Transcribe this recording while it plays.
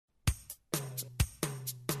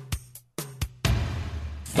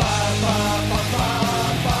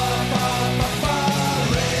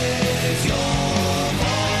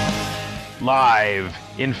Live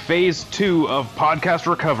in phase 2 of podcast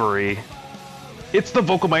recovery, it's the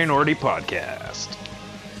Vocal Minority Podcast.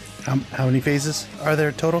 How many phases are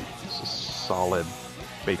there total? It's a solid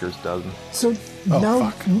baker's dozen. So now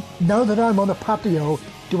that I'm on a patio,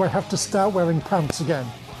 do I have to start wearing pants again?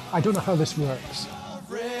 I don't know how this works.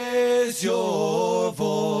 Raise your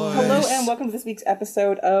voice. Hello and welcome to this week's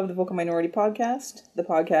episode of the Vocal Minority Podcast, the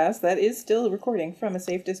podcast that is still recording from a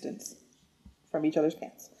safe distance from each other's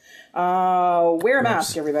pants. Wear a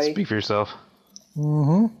mask, everybody. Speak for yourself.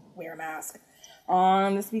 Mm-hmm. Wear a mask.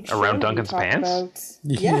 On this week's show, Around Duncan's pants?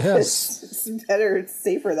 Yes. It's better, it's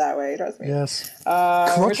safer that way, trust me. Yes.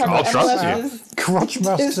 We're talking about trust MLS's Crotch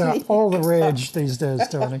masks are Disney. all the rage these days,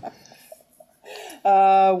 Tony.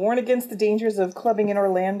 Warn against the dangers of clubbing in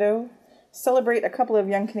Orlando, celebrate a couple of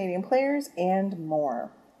young Canadian players, and more.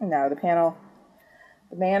 Now the panel.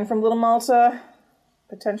 The man from Little Malta,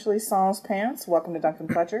 potentially sans pants. Welcome to Duncan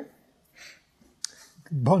Fletcher.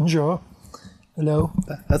 Bonjour. Hello.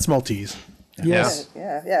 That's Maltese. Yes.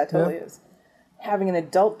 Yeah, it totally is. Having an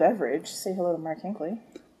adult beverage. Say hello to Mark Hinckley.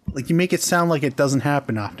 Like, you make it sound like it doesn't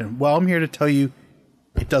happen often. Well, I'm here to tell you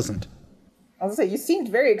it doesn't. I was going to say, you seemed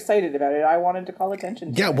very excited about it. I wanted to call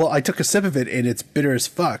attention to Yeah, it. well, I took a sip of it, and it's bitter as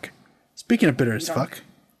fuck. Speaking of bitter as fuck.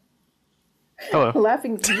 Hello.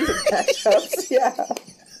 Laughing music matchups. Yeah.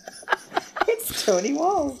 It's Tony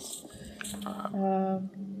Walsh.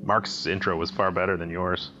 Mark's intro was far better than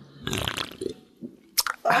yours.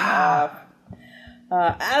 As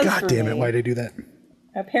God for damn it, me, why'd I do that?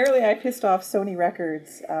 apparently I pissed off Sony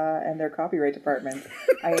Records and their copyright department.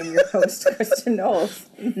 I am your host, Kristen Knowles.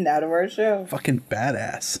 Now to our show. Fucking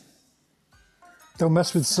badass. Don't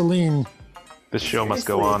mess with Celine. This show must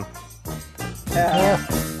go on.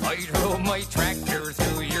 I drove my tractor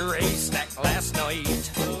through your haystack last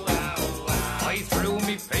night. I threw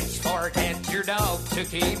me pitchfork at your dog to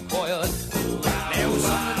keep quiet. Now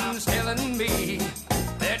something's telling me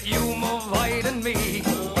that you avoiding me.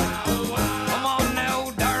 Come on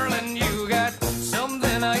now, darling, you got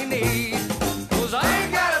something I need. 'Cause I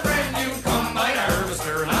got a brand new combine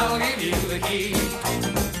harvester and I'll give you the key.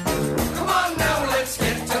 Come on now, let's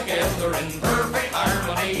get together in perfect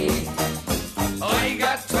harmony. I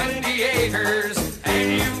got 20 acres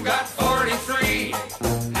and you've got 43.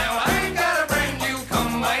 Now I got a brand new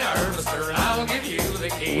combine harvester and I'll give you the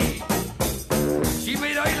key. She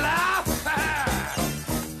made I laugh.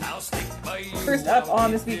 I'll stick by you. First up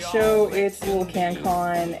on this week's show, it's Little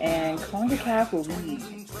CanCon and CONCACAF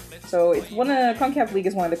League. So it's CONCACAF League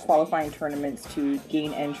is one of the qualifying tournaments to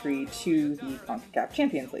gain entry to the CONCACAF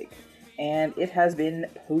Champions League. And it has been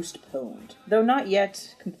postponed, though not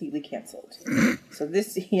yet completely canceled. So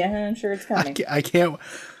this, I'm sure it's coming. I can't,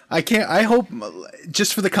 I hope,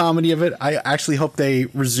 just for the comedy of it, I actually hope they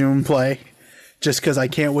resume play. Just because I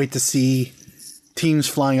can't wait to see teams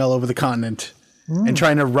flying all over the continent and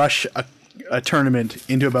trying to rush a tournament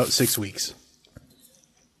into about 6 weeks.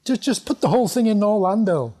 Just put the whole thing in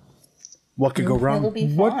Orlando. What could go It'll wrong? be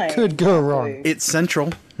What fine. could go wrong? Exactly. It's central.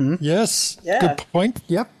 Yes. Yeah. Good point.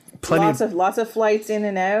 Yep. Lots of flights in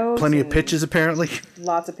and out. Plenty of and pitches, apparently.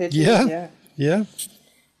 Lots of pitches. Yeah. Yeah. Yeah.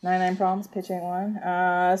 99 problems, pitch ain't one.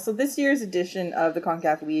 So this year's edition of the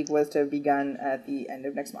CONCACAF League was to have begun at the end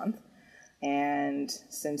of next month. And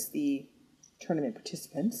since the tournament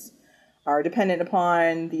participants are dependent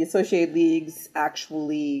upon the associated leagues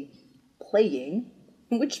actually playing,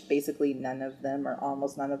 which basically none of them or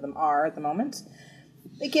almost none of them are at the moment,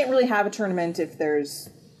 they can't really have a tournament if there's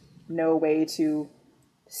no way to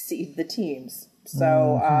seed the teams.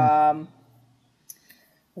 So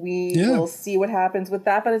we will see what happens with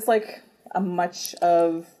that, but it's like a much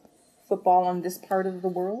of football on this part of the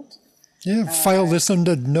world. Yeah. File this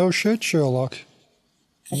under no shit, Sherlock.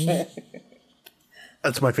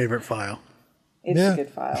 That's my favorite file. It's Yeah. a good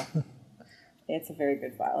file. It's a very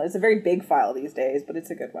good file. It's a very big file these days, but it's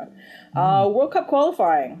a good one. World Cup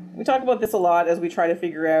qualifying. We talk about this a lot as we try to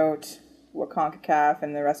figure out what CONCACAF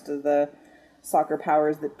and the rest of the soccer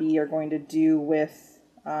powers that be are going to do with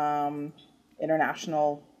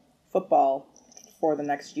international football for the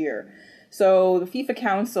next year. So the FIFA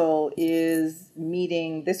Council is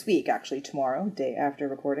meeting this week, actually tomorrow, day after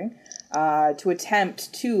recording, to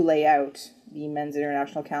attempt to lay out the men's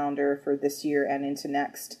international calendar for this year and into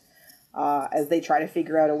next, as they try to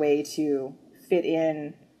figure out a way to fit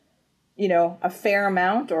in, a fair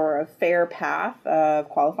amount or a fair path of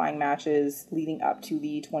qualifying matches leading up to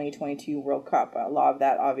the 2022 World Cup. A lot of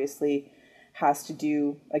that obviously has to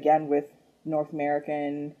do, again, with North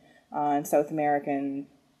American and South American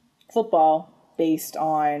football based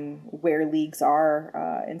on where leagues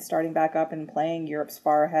are in starting back up and playing. Europe's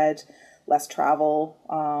far ahead, less travel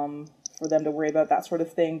for them to worry about that sort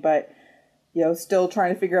of thing. But, still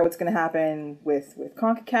trying to figure out what's going to happen with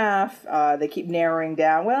CONCACAF. They keep narrowing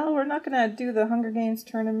down, well, we're not going to do the Hunger Games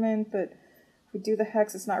tournament, but if we do the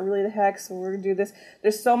Hex, it's not really the Hex, so we're going to do this.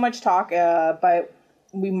 There's so much talk, but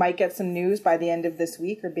we might get some news by the end of this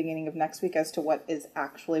week or beginning of next week as to what is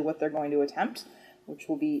actually what they're going to attempt, which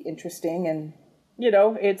will be interesting. And,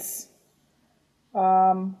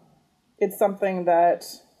 it's something that,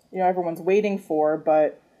 everyone's waiting for,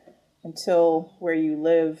 but until where you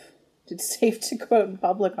live, it's safe to go out in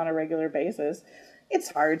public on a regular basis.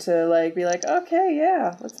 It's hard to be like, okay,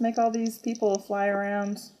 yeah, let's make all these people fly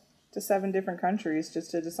around to 7 different countries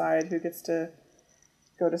just to decide who gets to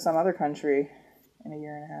go to some other country in a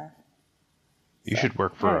year and a half. You should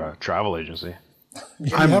work for a travel agency.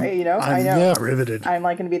 I'm riveted. I'm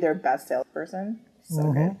going to be their best salesperson.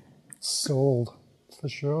 So good. Sold, for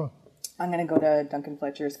sure. I'm going to go to Duncan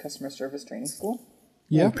Fletcher's customer service training school.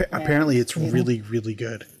 Yeah. Apparently it's really, really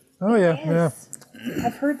good. Oh yeah, yes. Yeah.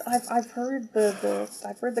 I've heard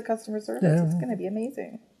the customer service. Yeah. It's going to be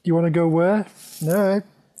amazing. Do you want to go where? No,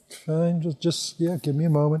 fine. Just give me a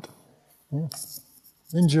moment. Yeah.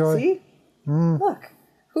 Enjoy. See? Look,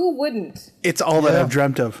 who wouldn't? It's all that I've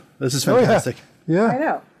dreamt of. This is fantastic. Yeah. I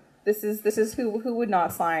know. This is who would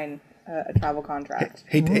not sign a travel contract.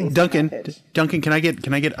 Hey, Duncan, can I get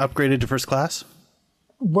upgraded to first class?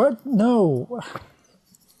 What? No.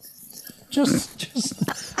 Just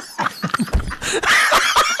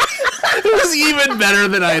It was even better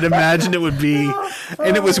than I had imagined it would be,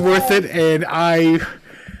 and it was worth it. And I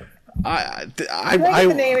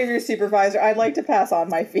the name of your supervisor. I'd like to pass on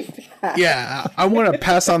my feedback. Yeah, I want to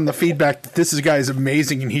pass on the feedback that this guy is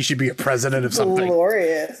amazing and he should be a president of something.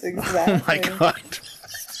 Glorious, exactly. Oh my god.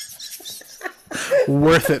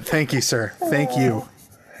 Worth it. Thank you, sir. Thank you.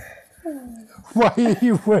 Why are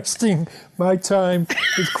you wasting my time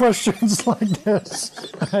with questions like this?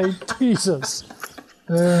 Jesus.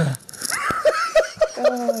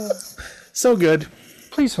 So good.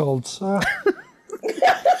 Please hold, sir.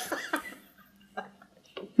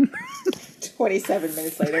 27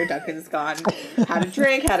 minutes later, Duncan's gone. Had a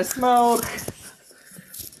drink, had a smoke.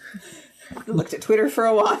 Looked at Twitter for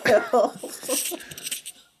a while.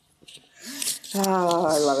 Oh,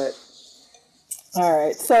 I love it. All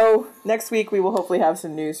right, so next week we will hopefully have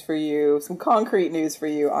some news for you, some concrete news for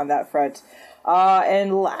you on that front.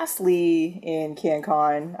 And lastly, in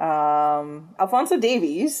CanCon, Alphonso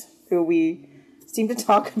Davies, who we seem to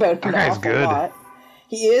talk about an awful lot.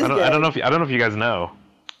 He is good. I don't know if you guys know.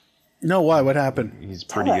 No, why? What happened? He's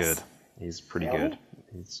pretty good. He's pretty good.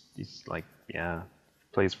 He's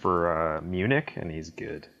plays for Munich, and he's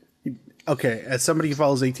good. Okay, as somebody who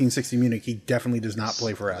follows 1860 Munich, he definitely does not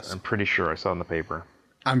play for us. I'm pretty sure I saw in the paper.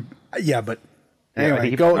 But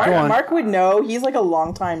anyway, go on. Mark would know. He's like a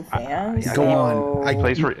longtime fan. Go on.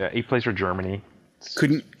 He plays for Germany.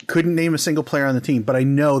 Couldn't name a single player on the team, but I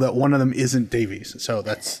know that one of them isn't Davies. So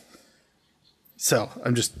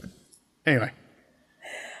I'm just anyway.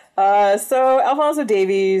 So Alphonso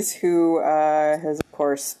Davies, who has of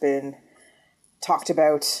course been talked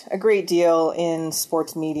about a great deal in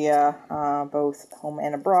sports media, both home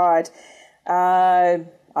and abroad.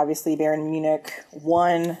 Obviously, Bayern Munich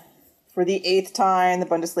won for the 8th time the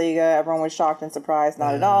Bundesliga. Everyone was shocked and surprised,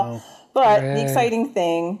 not at all. But the exciting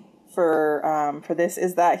thing for this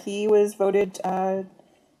is that he was voted the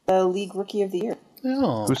League Rookie of the Year.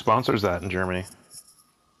 Oh. Who sponsors that in Germany?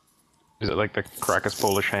 Is it like the Krakus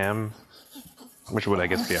Polish ham? Which would, I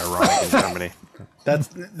guess, be ironic in Germany. That's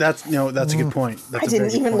a good point. I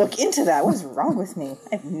didn't even look into that. What is wrong with me?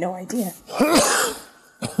 I have no idea.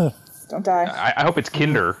 Don't die. I hope it's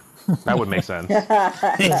Kinder. That would make sense.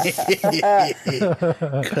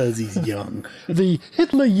 Because he's young. The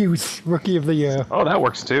Hitler Youth Rookie of the Year. Oh, that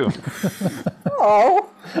works too. Oh.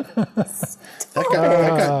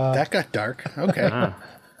 That got dark. Okay.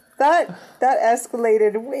 That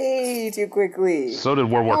escalated way too quickly. So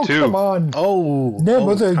did World War II. Come on. Oh.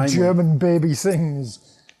 Never the German baby things.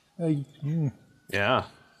 Yeah.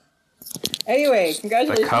 Anyway,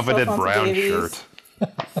 congratulations. The coveted Alphonso brown Davies shirt.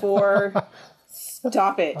 For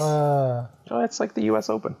Stop It. Oh, it's like the U.S.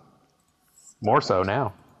 Open. More so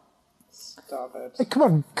now. Stop it. Hey, come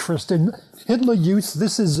on, Kristen. Hitler Youth,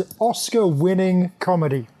 this is Oscar-winning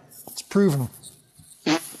comedy. It's proven.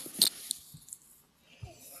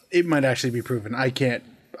 It might actually be proven.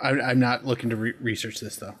 I'm not looking to research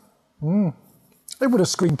this, though. They would a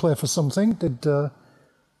screenplay for something. Did the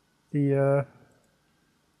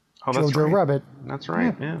Jojo Rabbit. That's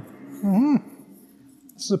right, yeah. Mm-hmm.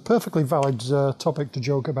 This is a perfectly valid topic to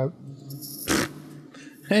joke about.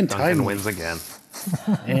 And Duncan timely. wins again.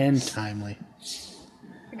 And timely.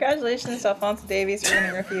 Congratulations to Alphonso Davies for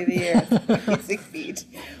winning Rookie of the Year. Amazing feat.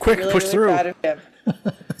 Quick, push through. Proud of him.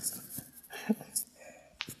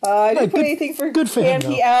 I didn't put anything for good for him,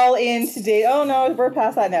 CanPL in today. Oh no, we're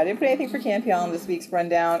past that now. I didn't put anything for CanPL in this week's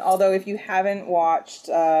rundown. Although, if you haven't watched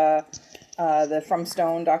the From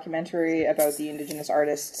Stone documentary about the Indigenous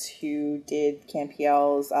artists who did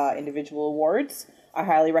CanPL's individual awards, I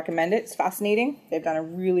highly recommend it. It's fascinating. They've done a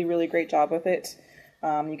really, really great job with it.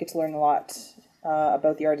 You get to learn a lot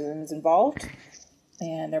about the artisans involved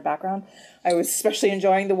and their background. I was especially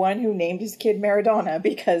enjoying the one who named his kid Maradona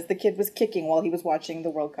because the kid was kicking while he was watching the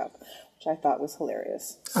World Cup, which I thought was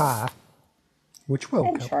hilarious. Which World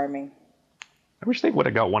And Cup? charming. I wish they would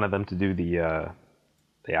have got one of them to do the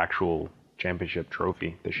actual championship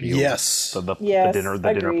trophy, the shield. Yes. The Yes, dinner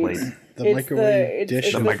agreed. plate. The It's microwave dish.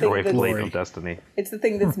 it's The of microwave thing plate glory. of destiny. It's the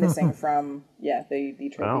thing that's missing from the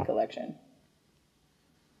trophy Oh. collection.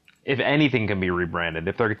 If anything can be rebranded,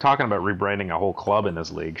 if they're talking about rebranding a whole club in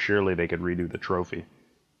this league, surely they could redo the trophy.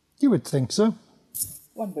 You would think so.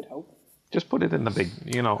 One would hope. Just put it in the big,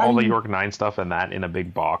 all the York 9 stuff and that in a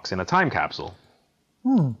big box in a time capsule.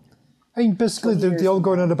 I mean, basically, they're all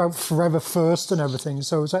going on about Forever First and everything.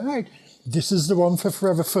 So it's like, right, this is the one for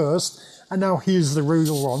Forever First, and now here's the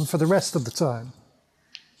real one for the rest of the time.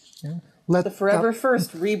 Yeah. Let The Forever that-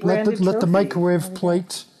 First rebranded let the trophy. microwave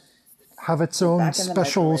plate have its own Back in the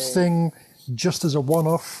special microwave. thing, just as a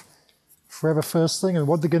one-off Forever First thing. And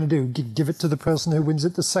what they're going to do? Give it to the person who wins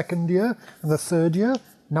it the second year and the third year?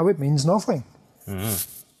 Now it means nothing.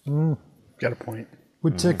 Got a point.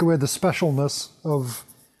 Would take away the specialness of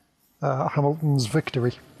Hamilton's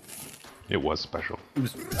victory. It was special.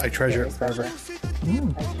 I treasure it forever.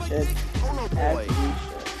 Should. As we should.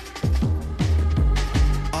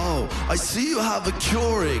 Oh, I see you have a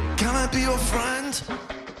Keurig. Can I be your friend?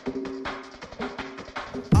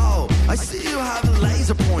 Oh, I see you have a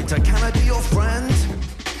laser pointer. Can I be your friend?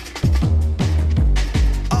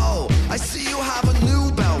 Oh, I see you have a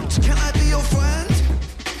new belt. Can I be your friend?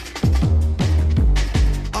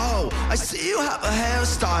 Oh, I see you have a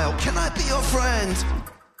hairstyle. Can I be your friend?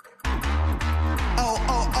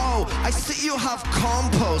 Oh, I see you have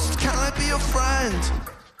compost. Can I be your friend?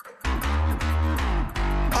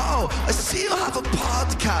 Oh, I see you have a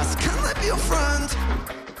podcast. Can I be your friend?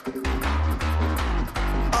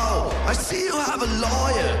 Oh, I see you have a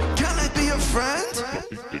lawyer. Can I be your friend?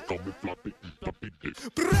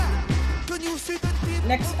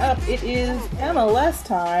 Next up, it is MLS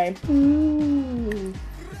time. Ooh.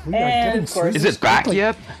 And of course, Is it back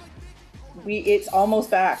yet? it's almost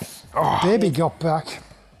back. Baby got back.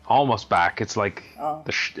 Almost back. It's like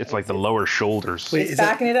it's like the lower shoulders. Wait, It's is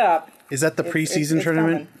that, backing it up. is that the preseason it's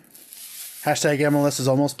tournament? Hashtag MLS is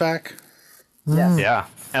almost back. Yes. Yeah.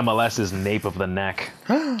 MLS is nape of the neck.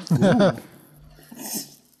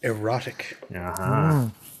 Erotic. Uh-huh.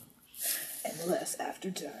 MLS After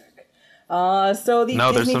Dark. So the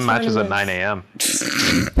No, there's Disney some matches at tournament- 9 a.m.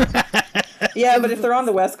 Yeah, but if they're on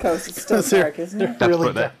the West Coast, it's still dark, isn't it? That's Really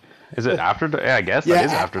what that. Is it after? Yeah, I guess Yeah, that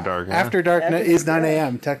is after dark. Yeah. After dark After is dark. 9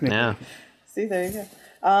 a.m. technically. Yeah. See, there you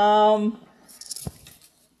go.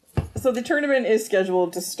 So the tournament is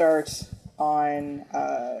scheduled to start on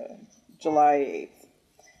July 8th.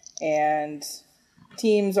 And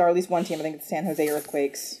teams, or at least one team, I think it's San Jose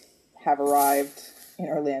Earthquakes, have arrived in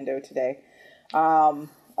Orlando today.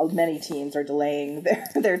 Many teams are delaying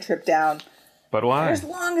their trip down But why? as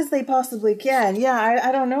long as they possibly can. Yeah,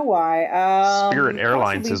 I don't know why. Spirit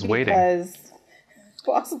Airlines possibly is waiting.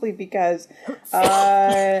 Possibly because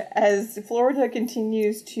as Florida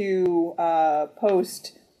continues to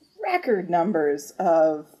post record numbers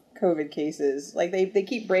of COVID cases, like they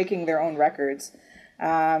keep breaking their own records.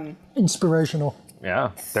 Inspirational.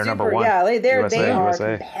 Yeah, they're number Super- one. Yeah, they USA, are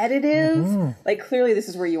USA. competitive. Like clearly, this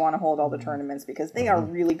is where you want to hold all the tournaments because they are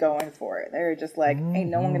really going for it. They're just like,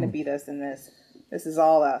 ain't no one going to beat us in this. This is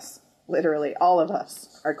all us. Literally, all of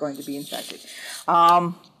us are going to be infected.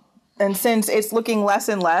 And since it's looking less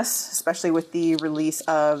and less, especially with the release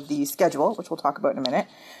of the schedule, which we'll talk about in a minute,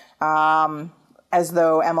 as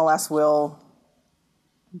though MLS will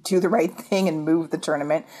do the right thing and move the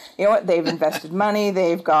tournament. You know what? They've invested money.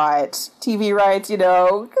 They've got TV rights. You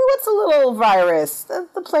know, what's a little virus? The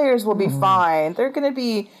players will be fine. They're going to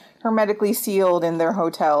be hermetically sealed in their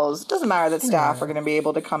hotels. It doesn't matter that staff are going to be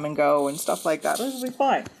able to come and go and stuff like that. This will be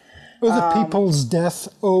fine. Other people's death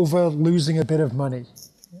over losing a bit of money.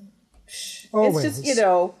 Always. It's just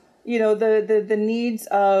the needs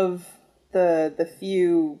of the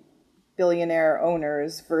few billionaire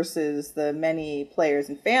owners versus the many players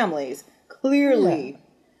and families. Clearly,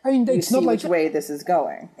 I mean, you it's see not like which way this is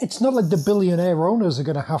going. it's not like the billionaire owners are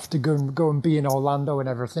going to have to go and be in Orlando and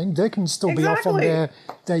everything. They can still be off on their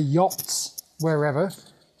yachts wherever,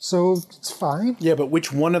 so it's fine. Yeah, but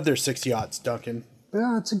which one of their 6 yachts, Duncan?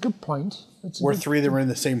 Yeah, that's a good point. Or 3 that were in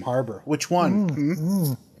the same harbor? Which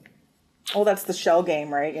one? Oh, that's the shell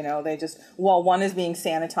game, right? You know, they just, while one is being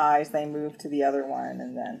sanitized, they move to the other one,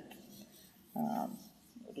 and then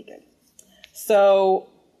it'll be good. So,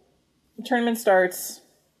 the tournament starts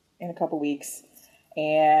in a couple weeks,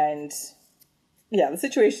 and yeah, the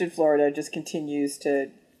situation in Florida just continues to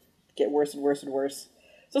get worse and worse and worse.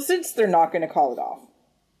 So, since they're not going to call it off,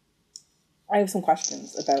 I have some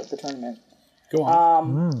questions about the tournament. Go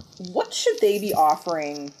on. What should they be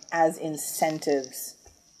offering as incentives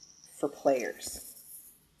for players?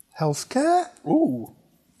 Healthcare? Ooh.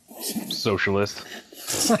 Socialist.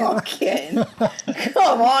 Fucking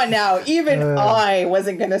come on now. Even I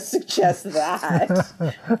wasn't gonna suggest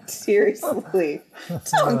that. Seriously.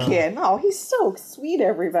 Duncan. Oh, he's so sweet,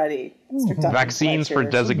 everybody. Mr. Duncan Vaccines for Fletcher.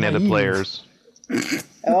 designated naive. players.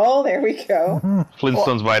 Oh, there we go.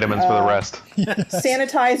 Flintstones vitamins for the rest.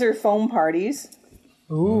 Sanitizer foam parties.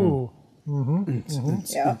 Ooh.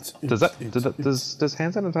 Yeah. Does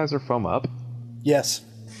hand sanitizer foam up? Yes.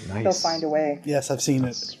 Nice. They'll find a way. Yes, I've seen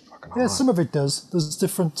it. Fucking Yeah, hot. some of it does. There's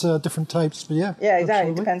different types, but yeah. Yeah, exactly.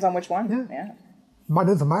 absolutely. Depends on which one. Yeah. Man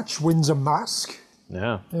of the match wins a mask.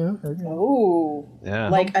 Yeah. Yeah. Ooh. Yeah.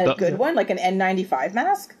 Like a good one? Like an N95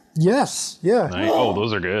 mask? Yes. Yeah. Nice. Oh,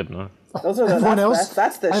 those are good. Those are Everyone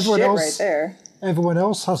that's the everyone shit else- right there. Everyone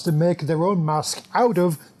else has to make their own mask out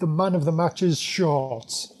of the man of the match's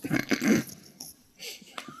shorts.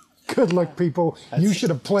 Good luck, people. You should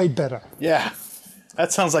have played better. Yeah.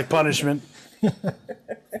 That sounds like punishment.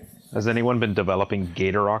 Has anyone been developing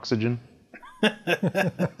gator oxygen?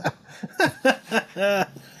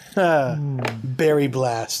 Berry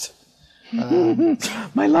blast.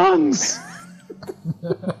 My lungs!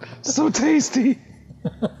 So tasty!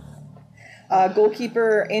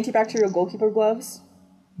 Goalkeeper, antibacterial goalkeeper gloves.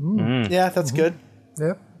 Yeah, that's good.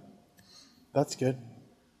 Yeah. That's good.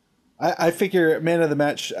 I figure man of the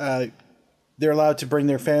match, they're allowed to bring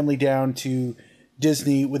their family down to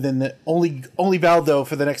Disney within the only valid though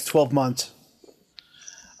for the next 12 months,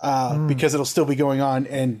 because it'll still be going on,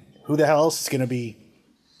 and who the hell else is going to be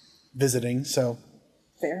visiting? So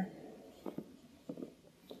Fair.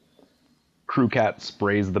 Crew Cat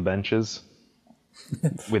sprays the benches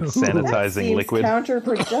with sanitizing Seems liquid.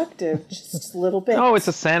 counterproductive, just a little bit. Oh, it's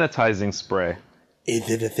a sanitizing spray. is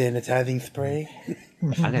it a sanitizing spray?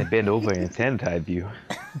 I'm gonna bend over and sanitize you.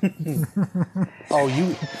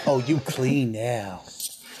 Oh, you clean now.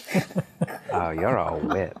 Oh, you're all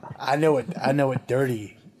wet. I know what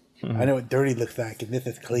dirty. I know what dirty looks like, and this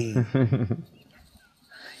is clean.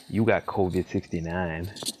 You got COVID-69.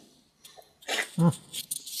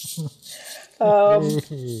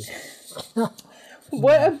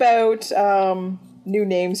 What about new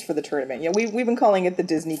names for the tournament? Yeah, we've been calling it the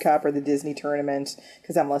Disney Cup or the Disney Tournament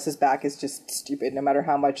because MLS is back is just stupid. No matter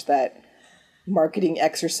how much that marketing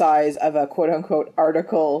exercise of a quote unquote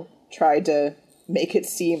article tried to make it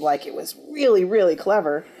seem like it was really, really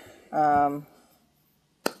clever.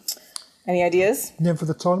 Any ideas? Name for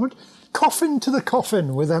the tournament? Coffin to the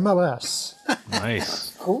Coffin with MLS.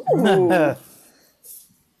 Nice. Ooh.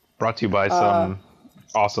 Brought to you by some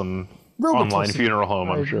awesome Robotussin. online funeral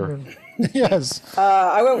home, I'm sure. Yes.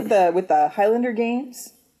 I went with the Highlander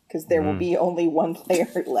games because there will be only one player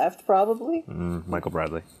left, probably. Michael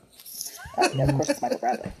Bradley. Yeah, of course, it's Michael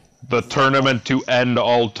Bradley. The tournament to end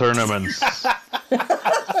all tournaments.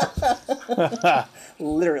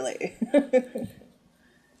 Literally.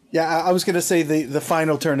 Yeah, I was going to say the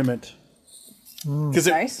final tournament. Because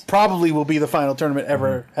it Nice. probably will be the final tournament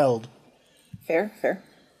ever held. Fair.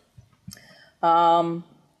 I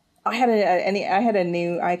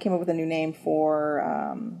came up with a new name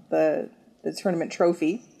for the tournament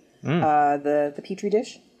trophy. The Petri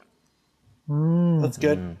dish. That's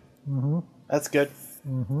good. That's good.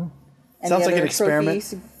 Any Sounds like other an experiment.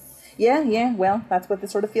 trophies? Yeah. Well, that's what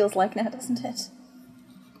this sort of feels like now, doesn't it?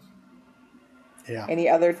 Yeah. Any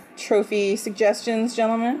other trophy suggestions,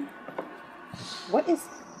 gentlemen? What is?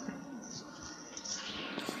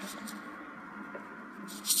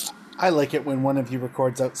 I like it when one of you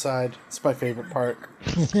records outside. It's my favorite part.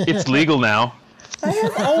 It's legal now. I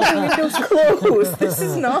have all the windows closed. This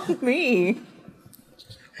is not me.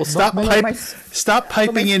 Well, stop my- stop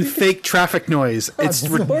piping in fake traffic noise. It's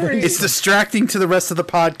sorry. it's distracting to the rest of the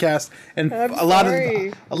podcast, and I'm a lot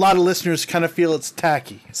sorry. of listeners kind of feel it's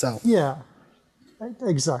tacky. So Yeah.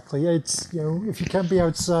 Exactly. It's, if you can't be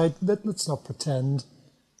outside, let's not pretend.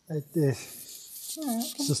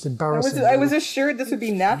 It's just I embarrassing. was assured this would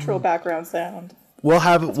be natural background sound. We'll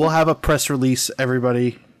have a press release,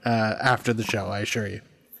 everybody, after the show. I assure you.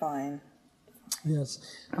 Fine. Yes.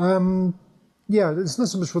 Yeah, it's not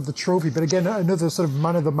so much with the trophy, but again, another sort of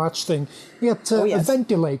man of the match thing. He had a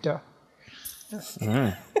ventilator.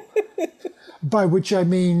 By which I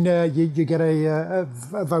mean you get a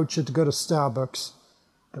voucher to go to Starbucks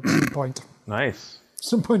at some point. Nice.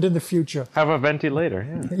 Some point in the future. Have a ventilator.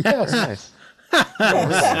 Yeah. Yes. Nice.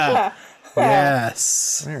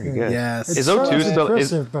 Yes. Very good. Yes. Is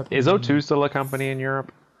O2 but- is O2 still a company in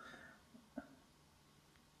Europe?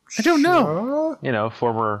 I don't know. You know,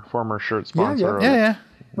 former shirt sponsor Yeah.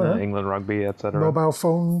 of England Rugby, etc. Mobile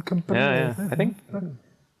phone company. Yeah. I think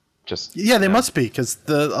just Yeah, they must be because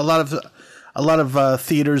a lot of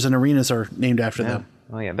theaters and arenas are named after them.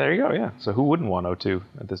 Oh yeah, there you go. Yeah. So who wouldn't want O2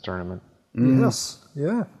 at this tournament? Yes.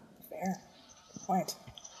 Yeah. Fair. Good point.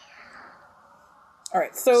 All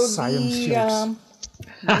right. So Science the jokes.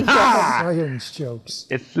 Science jokes.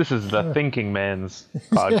 This is the Thinking Man's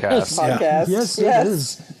podcast. podcast. Yes, it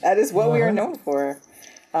is. That is what we are known for.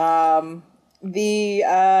 The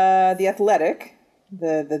Athletic,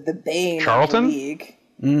 the bane Charlton? of the league.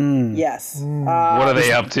 Yes. What are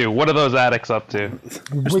they up to? What are those addicts up to?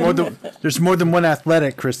 There's more than one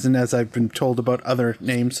Athletic, Kristen, as I've been told about other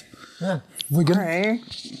names. Yeah. Wigan. All right.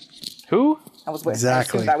 Who? I was waiting.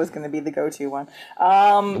 Exactly. I assumed that was going to be the go-to one.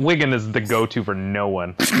 Wigan is the go-to for no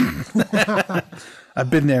one. I've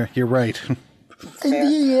been there. You're right. In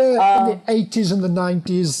the 80s and the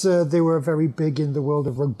 90s, they were very big in the world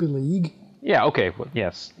of rugby league. Yeah. Okay. Well,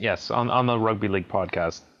 yes. On the Rugby League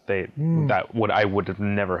podcast, I would have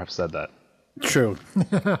never have said that. True.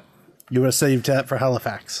 You would have saved that for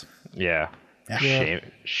Halifax. Yeah.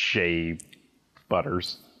 Shea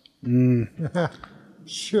Butters.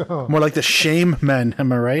 Sure. More like the shame men.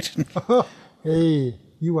 Am I right? Hey,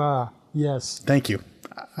 you are. Yes. Thank you.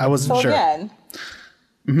 I wasn't So sure. again,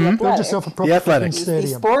 the Build Athletic, yourself a The proper Athletic. fucking the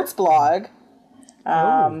stadium. sports blog,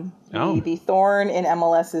 Oh. the thorn in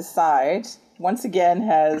MLS's side, once again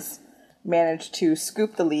has managed to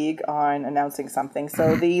scoop the league on announcing something.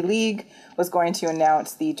 So the league was going to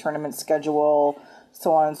announce the tournament schedule,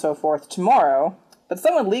 so on and so forth, tomorrow. But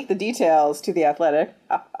someone leaked the details to the Athletic,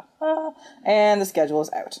 and the schedule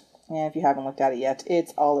is out. And if you haven't looked at it yet,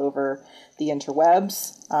 it's all over the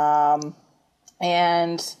interwebs.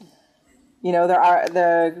 And you know, there are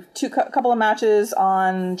the couple of matches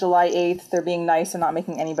on July 8th. They're being nice and not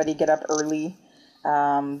making anybody get up early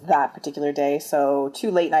that particular day. So 2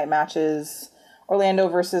 late night matches, Orlando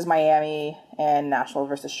versus Miami and Nashville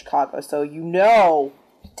versus Chicago. So you know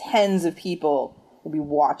tens of people will be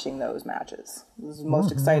watching those matches. This is the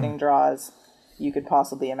most exciting draws you could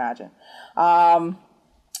possibly imagine. All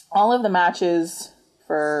of the matches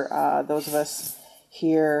for those of us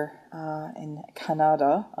here in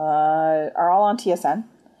Canada are all on TSN.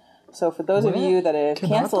 So for those of you that have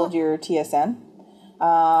canceled your TSN,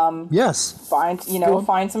 Yes.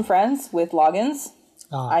 find some friends with logins.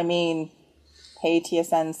 I mean, pay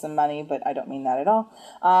TSN some money, but I don't mean that at all.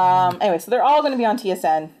 Anyway, so they're all going to be on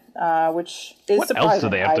TSN, which is What surprising. else do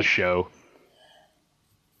they have to show?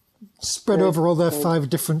 Spread over all their 5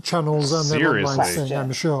 different channels and their online Seriously. thing,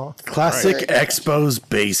 I'm sure. Classic Expos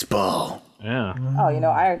baseball. Yeah.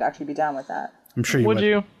 I would actually be down with that. I'm sure you would. Would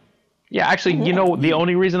you? Yeah, actually, you know, the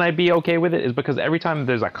only reason I'd be okay with it is because every time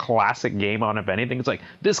there's a classic game on, if anything, it's like,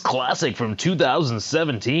 this classic from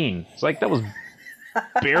 2017. It's like, that was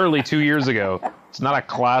barely 2 years ago. It's not a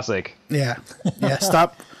classic. Yeah.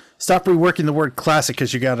 Stop reworking the word classic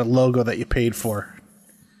because you got a logo that you paid for.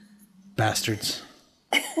 Bastards.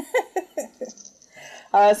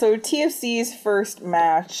 So TFC's first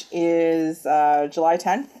match is July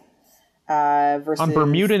 10th versus... On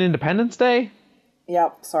Bermudan Independence Day?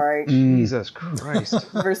 Yep, sorry. Jesus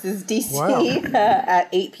Christ. Versus DC at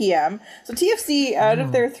 8 p.m. So TFC, out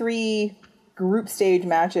of their 3 group stage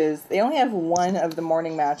matches, they only have 1 of the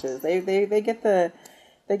morning matches. They get the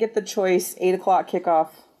choice 8 o'clock kickoff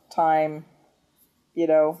time, you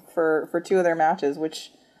know, for 2 of their matches,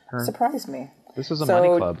 which surprised me. This is a So-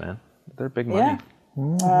 money club, man. They're big money.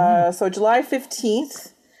 Yeah. So July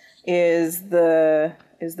 15th is the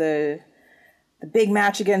big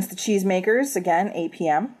match against the Cheesemakers, again, 8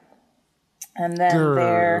 p.m. And then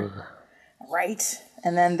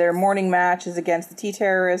their morning match is against the Tea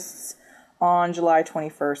Terrorists on July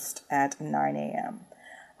 21st at 9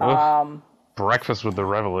 a.m. Breakfast with the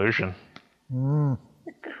Revolution.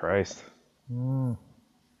 Christ. Well,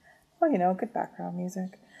 you know, good background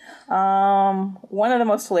music. One of the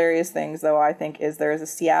most hilarious things, though, I think, is there is a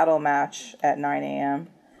Seattle match at 9 a.m.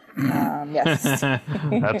 Yes.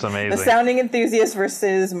 That's amazing. The Sounding Enthusiasts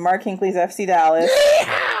versus Mark Hinckley's FC Dallas.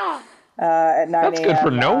 At 9 That's good a.m.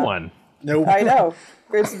 for no one. Nope. I know.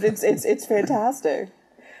 It's fantastic.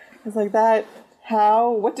 It's like that.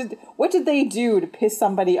 How? What did they do to piss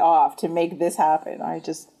somebody off to make this happen?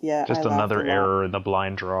 Just I laughed another a lot. error in the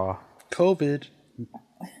blind draw. COVID.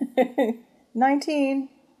 19.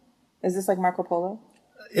 Is this like Marco Polo?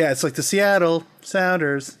 Yeah, it's like the Seattle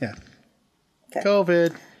Sounders. Yeah. Okay.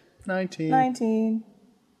 COVID. 19. 19.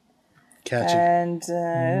 Catchy. And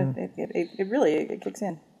it really kicks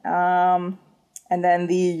in. And then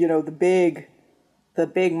the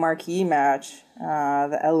big marquee match,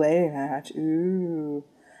 the LA match. Ooh.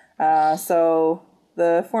 So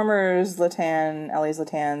the former LA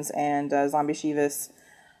Zlatans and Zombie Shivas,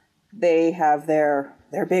 they have their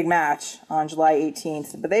big match on July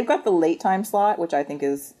 18th, but they've got the late time slot, which I think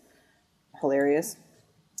is hilarious.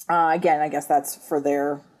 Again, I guess that's for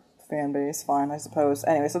their fan base. Fine, I suppose.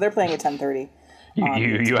 Anyway, so they're playing at 10:30.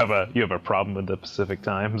 You have a problem with the Pacific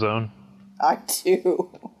time zone? I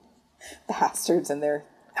do. Bastards and their...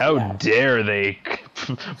 How dare they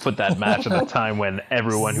put that match at the time when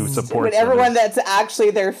everyone who supports When everyone them is, that's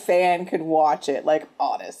actually their fan could watch it, like,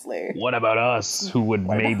 honestly. what about us who would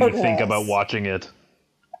maybe about think us? about watching it?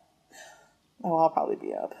 Oh, I'll probably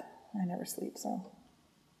be up. I never sleep, so...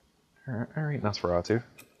 All right, Nosferatu.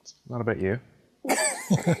 It's not about you.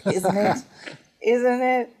 Isn't it? Isn't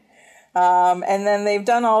it? And then they've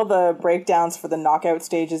done all the breakdowns for the knockout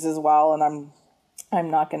stages as well, and I'm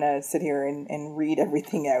not going to sit here and read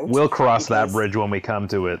everything out. We'll cross that bridge when we come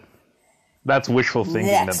to it. That's wishful thinking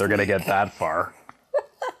that Next they're going to get that far.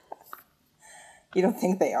 You don't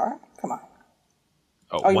think they are? Come on.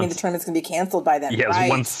 Oh, You mean the tournament's going to be canceled by then? yes, Right.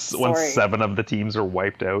 once Sorry. 7 of the teams are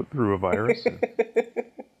wiped out through a virus.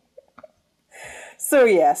 So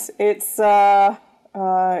yes, it's gonna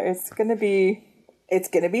be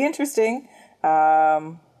interesting.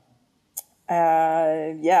 The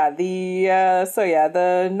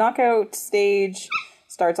knockout stage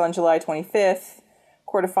starts on July 25th.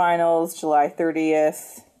 Quarterfinals July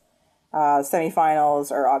 30th.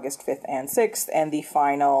 Semifinals are August 5th and 6th, and the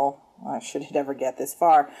final, should it ever get this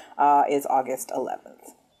far, is August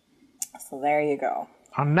 11th. So there you go.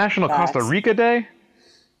 On National That's- Costa Rica Day?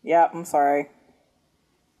 Yeah, I'm sorry.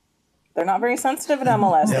 They're not very sensitive at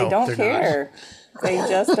MLS. No, they don't they're care. They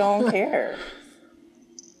just don't care.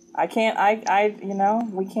 We can't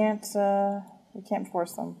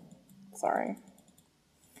force them. Sorry.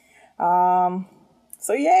 So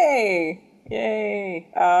yay.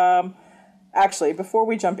 Actually, before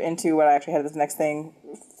we jump into what I actually had this next thing,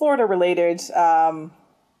 Florida related,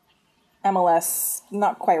 MLS,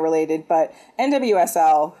 not quite related, but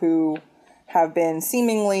NWSL, who have been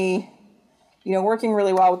seemingly, working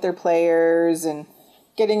really well with their players and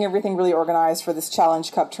getting everything really organized for this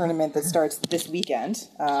Challenge Cup tournament that starts this weekend,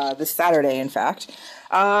 this Saturday, in fact,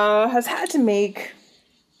 has had to make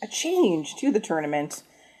a change to the tournament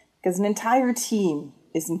because an entire team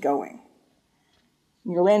isn't going.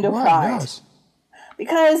 The Orlando Pride. Nice.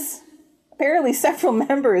 Because apparently several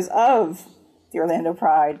members of the Orlando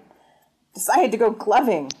Pride decided to go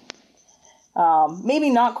clubbing. Maybe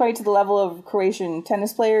not quite to the level of Croatian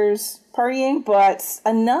tennis players partying, but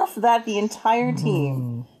enough that the entire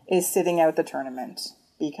team is sitting out the tournament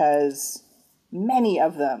because many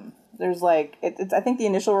of them, there's I think the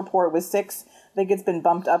initial report was 6. I think it's been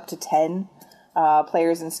bumped up to 10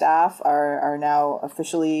 players and staff are now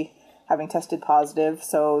officially having tested positive.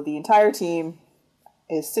 So the entire team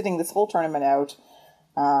is sitting this whole tournament out.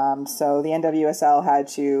 So the NWSL had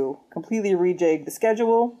to completely rejig the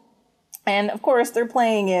schedule. And of course, they're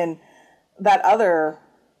playing in that other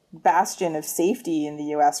bastion of safety in the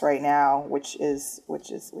U.S. right now, which is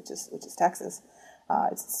Texas.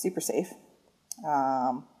 It's super safe.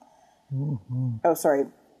 Oh, sorry,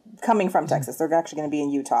 coming from Texas. They're actually going to be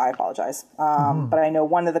in Utah. I apologize. But I know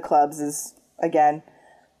one of the clubs is again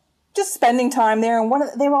just spending time there, and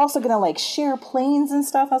they were also going to share planes and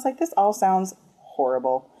stuff. I was like, this all sounds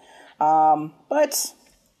horrible, but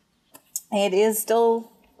it is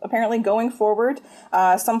still apparently going forward.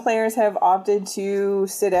 Some players have opted to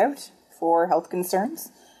sit out for health concerns.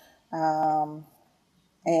 And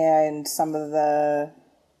some of the,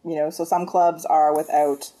 so some clubs are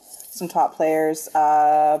without some top players,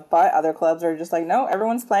 but other clubs are just like, no,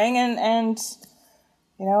 everyone's playing and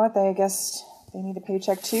you know what, I guess they need a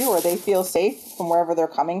paycheck too, or they feel safe from wherever they're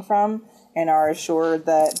coming from and are assured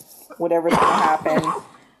that whatever's going to happen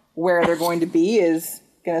where they're going to be is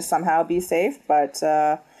going to somehow be safe. But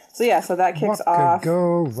so that kicks What off. could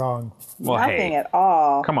go wrong? Well, Nothing hey, at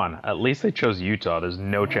all. come on. At least they chose Utah. There's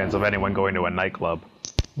no chance of anyone going to a nightclub.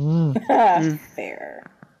 Fair.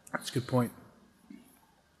 That's a good point.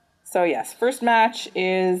 So yes, first match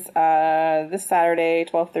is this Saturday,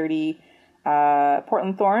 12:30,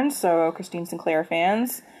 Portland Thorns, so Christine Sinclair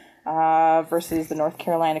fans, versus the North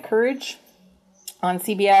Carolina Courage on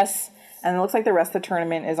CBS. And it looks like the rest of the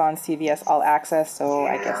tournament is on CBS All Access, so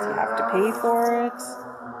I guess you have to pay for it.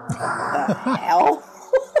 The hell?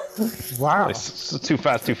 Wow. It's too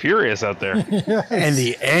fast, too furious out there. And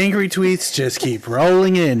the angry tweets just keep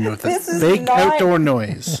rolling in with This a is big not- outdoor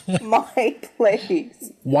noise. My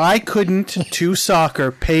place. Why couldn't Two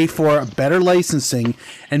Soccer pay for better licensing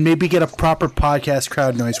and maybe get a proper podcast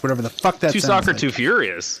crowd noise, whatever the fuck that Too sounds soccer, like? too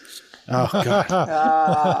furious. Oh,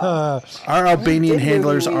 God. Our Albanian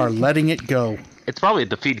handlers are letting it go. It's probably a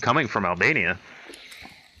defeat coming from Albania.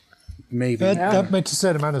 Maybe. That makes a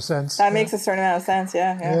certain amount of sense. That makes a certain amount of sense,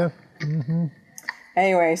 yeah. Yeah.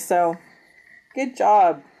 Anyway, so good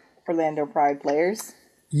job, Orlando Pride players.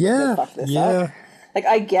 Yeah. Fuck this Yeah. up. Like,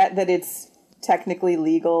 I get that it's technically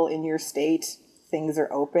legal in your state, things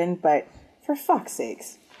are open, but for fuck's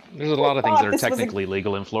sakes. There's a lot of things that are This was a- technically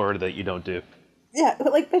legal in Florida that you don't do. Yeah,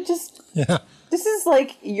 but like, it just, Yeah. this is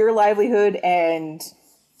like your livelihood and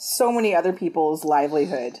so many other people's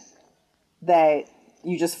livelihood that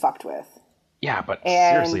you just fucked with. Yeah, but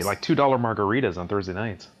And- seriously, like $2 margaritas on Thursday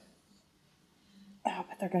nights. Oh,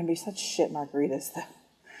 but they're going to be such shit margaritas,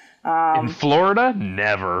 though. In Florida,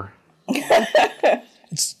 never.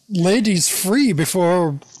 It's ladies free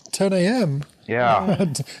before 10 a.m. Yeah.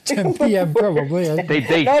 10 p.m. probably.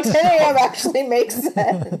 They No, 10 a.m. actually makes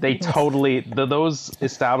sense. they totally those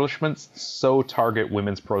establishments so target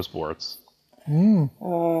women's pro sports. Anyway,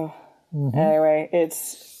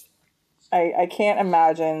 it's I can't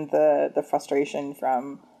imagine the frustration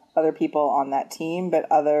from other people on that team, but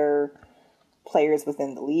other players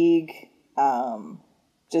within the league.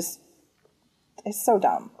 Just it's so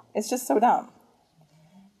dumb. It's just so dumb.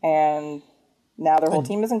 And now their whole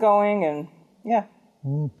team isn't going, and yeah.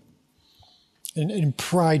 In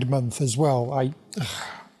Pride Month as well.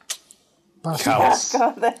 Callous.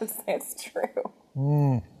 God, that's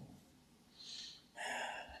true.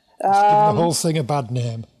 The whole thing a bad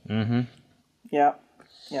name. Yep.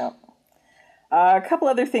 A couple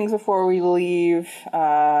other things before we leave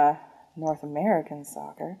North American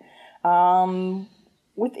soccer.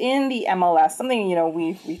 Within the MLS, something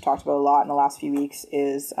we've talked about a lot in the last few weeks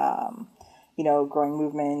is growing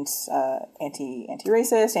movements,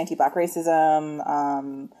 anti-racist, anti-black racism,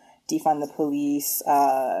 defund the police,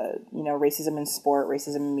 racism in sport,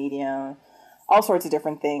 racism in media, all sorts of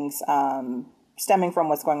different things, stemming from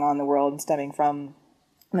what's going on in the world and stemming from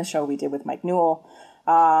the show we did with Mike Newell.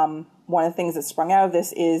 One of the things that sprung out of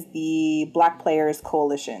this is the Black Players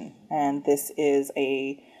Coalition, and this is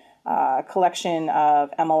a collection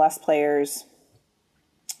of MLS players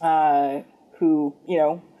who,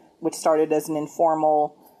 which started as an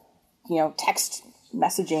informal, text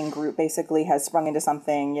messaging group, basically has sprung into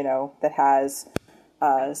something, that has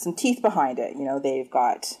some teeth behind it. They've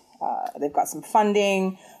got some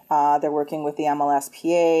funding. They're working with the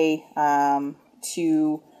MLSPA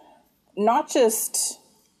to not just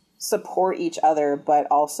support each other, but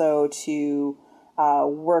also to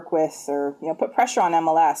work with or put pressure on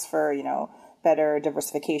MLS for better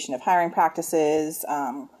diversification of hiring practices,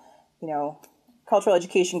 cultural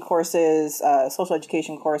education courses, social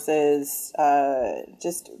education courses,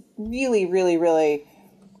 just really, really, really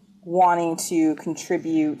wanting to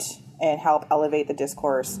contribute and help elevate the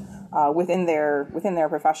discourse within their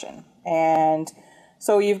profession. And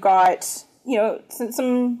so you've got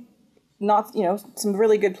some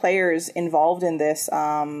really good players involved in this,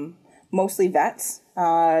 mostly vets.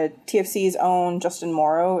 TFC's own Justin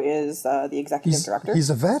Morrow is the executive director. He's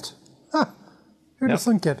a vet? Huh. Who'd have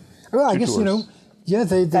thunk it? Well, I guess, tours.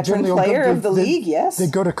 they Veteran generally all player go, of the league, yes. They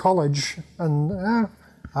go to college and,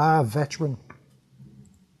 veteran.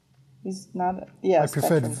 He's not. Yes, I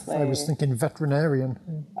preferred, veteran player. I was thinking veterinarian.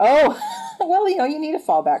 Oh, well, you need a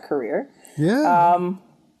fallback career. Yeah.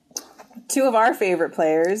 Two of our favorite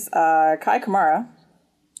players, Kai Kamara.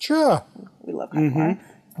 Sure. We love Kai Kamara.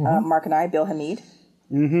 Mark and I, Bill Hamid.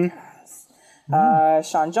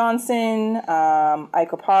 Sean Johnson,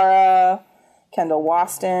 Ike Opara, Kendall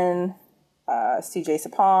Waston, CJ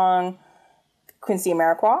Sapong, Quincy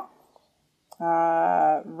Amarikwa,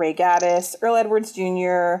 Ray Gaddis, Earl Edwards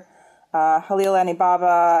Jr., Halil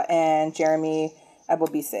Anibaba, and Jeremy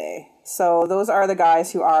Ebobise. So those are the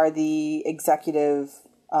guys who are the executive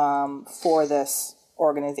for this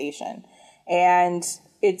organization, and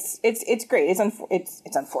it's great.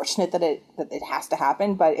 It's unfortunate that it has to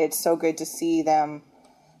happen, but it's so good to see them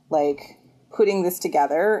putting this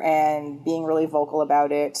together and being really vocal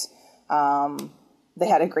about it. They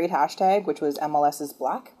had a great hashtag, which was MLS is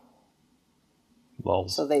Black. Lol.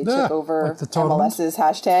 So they took over like the tournament. MLS's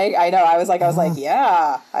hashtag. I know. I was like,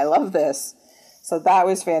 yeah, I love this. So that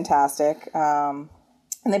was fantastic. And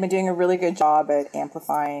they've been doing a really good job at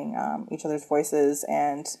amplifying each other's voices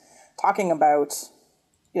and talking about,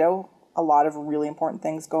 a lot of really important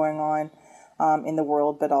things going on in the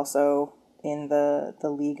world, but also in the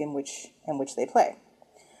league in which they play.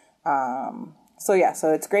 So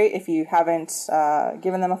it's great. If you haven't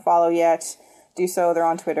given them a follow yet, do so. They're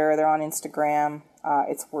on Twitter. They're on Instagram.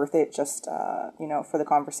 It's worth it just, for the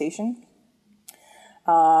conversation.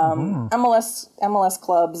 MLS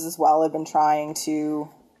clubs as well have been trying to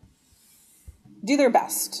do their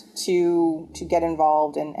best to get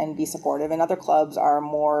involved and be supportive. And other clubs are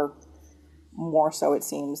more so, it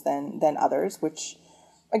seems, than others, which,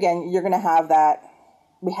 again, you're going to have that.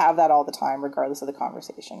 We have that all the time, regardless of the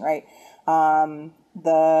conversation, right?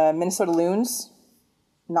 The Minnesota Loons,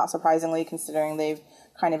 not surprisingly, considering they've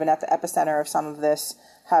kind of been at the epicenter of some of this,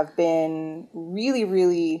 have been really,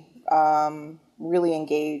 really, really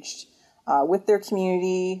engaged with their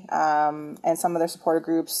community and some of their supporter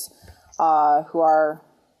groups who are,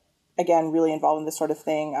 again, really involved in this sort of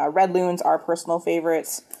thing. Red Loons are personal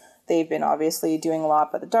favorites. They've been obviously doing a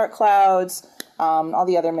lot, but the Dark Clouds, all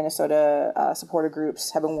the other Minnesota supporter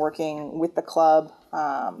groups have been working with the club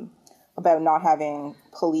about not having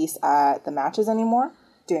police at the matches anymore,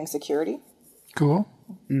 doing security. Cool.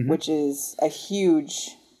 Mm-hmm. Which is a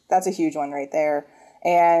huge one right there.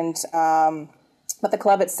 And, but the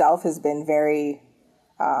club itself has been very,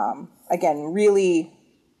 again, really,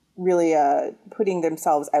 really putting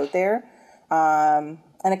themselves out there.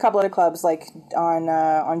 And a couple other clubs, like on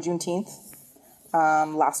Juneteenth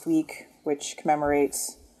last week, which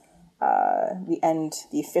commemorates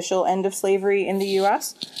the official end of slavery in the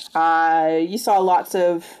U.S. You saw lots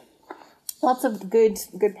of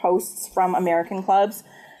good posts from American clubs,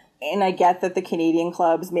 and I get that the Canadian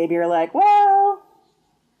clubs maybe are like, well,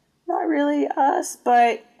 not really us,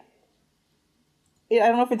 but I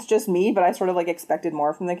don't know if it's just me, but I sort of expected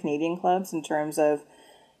more from the Canadian clubs in terms of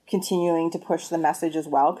continuing to push the message as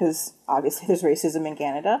well, because obviously there's racism in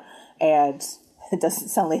Canada, and it doesn't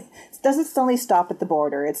suddenly stop at the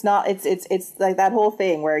border. It's not. It's like that whole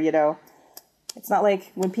thing where it's not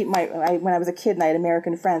like when people when I was a kid and I had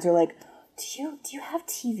American friends who were like, do you have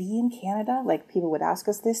TV in Canada? Like, people would ask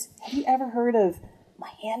us this. Have you ever heard of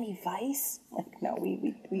Miami Vice? Like, no,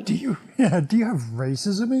 we Do you have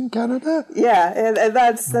racism in Canada? Yeah, and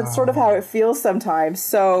that's sort of how it feels sometimes.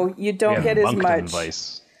 So you don't get as Moncton much.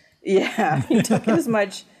 Vice. Yeah, you don't get as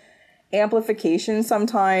much amplification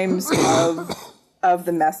sometimes of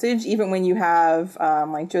the message, even when you have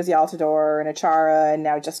like Josie Altidore and Achara and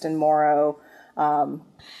now Justin Morrow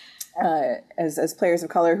as players of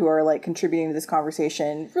color who are contributing to this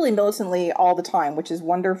conversation really militantly all the time, which is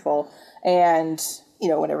wonderful. And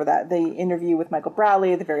whenever the interview with Michael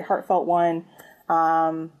Bradley, the very heartfelt one,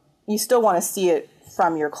 you still want to see it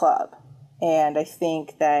from your club. And I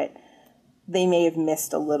think that they may have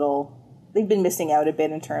missed a little. They've been missing out a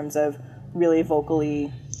bit in terms of really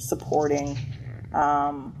vocally supporting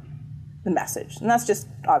the message. And that's just,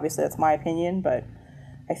 obviously, that's my opinion, but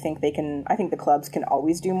I think the clubs can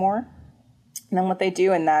always do more than what they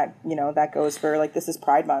do. And that, that goes for this is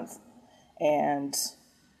Pride Month, and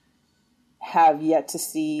have yet to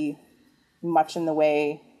see much in the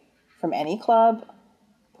way from any club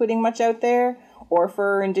putting much out there, or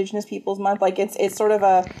for Indigenous Peoples Month. It's sort of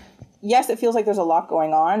a, yes, it feels like there's a lot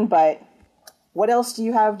going on, but what else do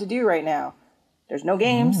you have to do right now? There's no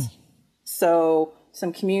games. So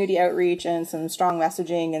some community outreach and some strong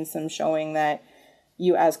messaging and some showing that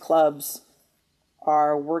you as clubs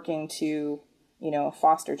are working to,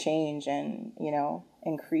 foster change and,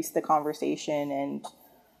 increase the conversation and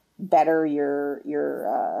better your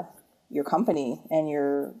company and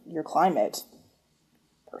your climate.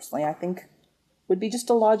 Personally, I think would be just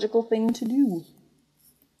a logical thing to do.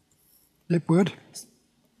 It would.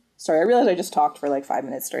 Sorry, I realized I just talked for 5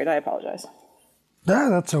 minutes straight. I apologize. Yeah,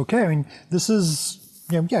 that's okay. I mean, this is,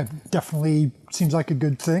 definitely seems like a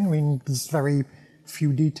good thing. I mean, there's very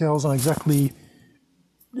few details on exactly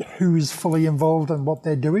who is fully involved and what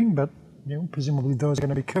they're doing, but, presumably those are going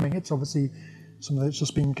to be coming. It's obviously something that's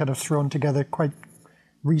just been kind of thrown together quite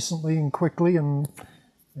recently and quickly, and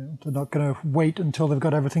they're not going to wait until they've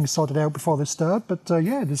got everything sorted out before they start. But,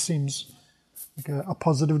 this seems like a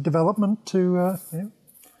positive development to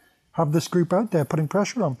have this group out there putting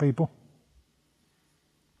pressure on people.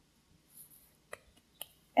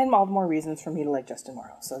 And all the more reasons for me to like Justin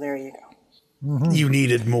Morrow. So there you go. You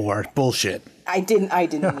needed more. Bullshit. I didn't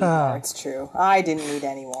need more. It's true. I didn't need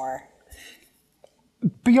any more.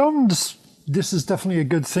 Beyond this is definitely a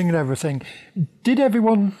good thing and everything, did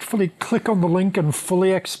everyone fully click on the link and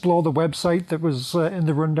fully explore the website that was in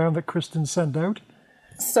the rundown that Kristen sent out?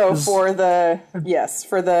 So for the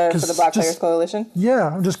Black Players Coalition? Yeah,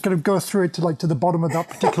 I'm just going to go through it to the bottom of that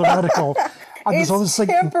particular article. And It's there's all this,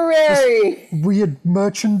 temporary. this weird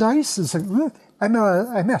merchandise. It's like, I'm a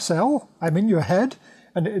MSL, I'm in your head.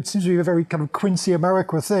 And it seems to be a very kind of Quincy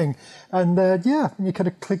America thing. And and you kind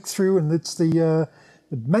of click through and it's the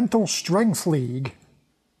Mental Strength League.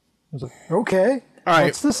 I was like, okay, All right.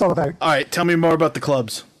 what's this all about? All right, tell me more about the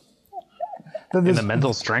clubs. Then In there's, the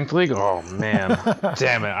mental strength league? Oh man,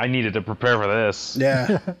 damn it! I needed to prepare for this.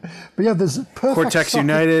 Yeah. but yeah, there's Perfect Cortex Soccer.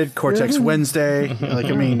 United, Cortex Wednesday. Like,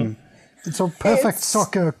 I mean, So Perfect It's-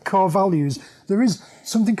 Soccer core values. There is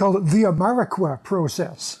something called the Ameriqua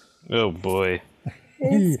process. Oh boy.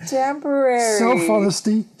 It's temporary.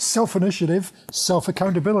 Self-honesty, self-initiative,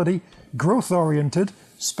 self-accountability, growth-oriented,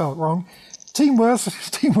 spelt wrong, teamwork,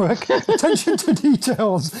 attention to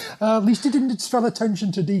details. At least he didn't spell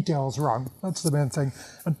attention to details wrong. That's the main thing.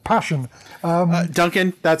 And passion.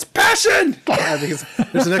 Duncan, that's passion! Because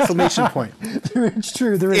there's an exclamation point. It's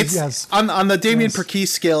true, there is, It's yes. on the Damien Perquis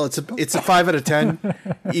scale. It's a 5 out of 10.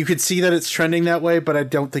 You could see that it's trending that way, but I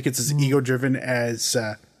don't think it's as ego driven as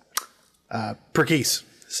Perquis.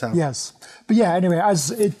 So Yes. But yeah, anyway,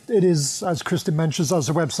 as it is, as Kristen mentions, as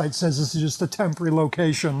the website says, this is just a temporary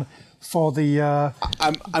location for the...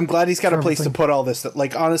 I'm glad he's got a place to everything. put all this.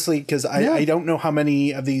 Like, honestly, because I don't know how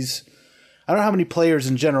many of these. I don't know how many players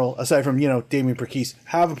in general, aside from Damien Perquis,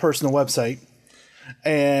 have a personal website.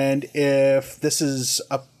 And if this is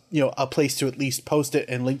a place to at least post it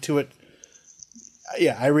and link to it,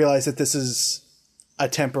 yeah, I realize that this is a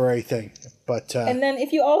temporary thing. But And then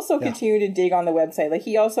if you also continue to dig on the website, like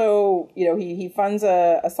he also, he funds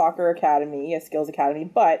a soccer academy, a skills academy,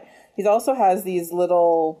 but he also has these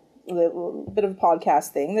little bit of a podcast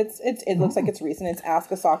thing it looks like it's recent. It's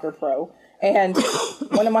Ask a Soccer Pro. And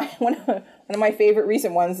one of my favorite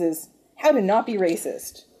recent ones is how to not be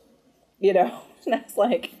racist. And I was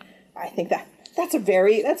like, I think that's a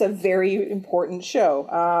very important show.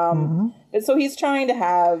 And so he's trying to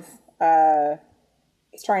have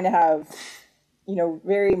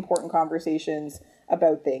very important conversations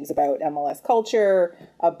about things, about MLS culture,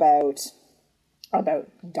 about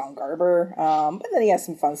Don Garber. But then he has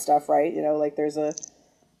some fun stuff, right? Like there's a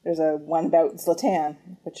one about Zlatan,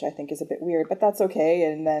 which I think is a bit weird, but that's okay.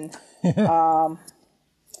 And then,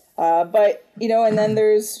 and then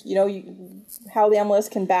there's, how the MLS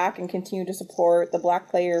can back and continue to support the Black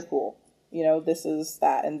player pool. This is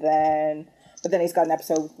that. And then, but then he's got an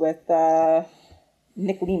episode with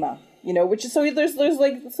Nick Lima, which is, so there's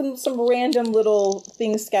like some random little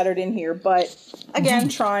things scattered in here, but again,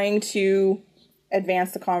 trying to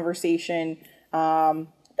advance the conversation.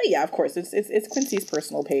 But yeah, of course, it's Quincy's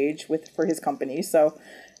personal page for his company. So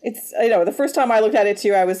it's, the first time I looked at it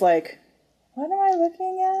too, I was like, what am I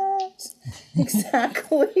looking at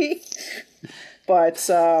exactly? But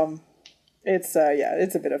it's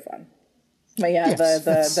a bit of fun. But yeah,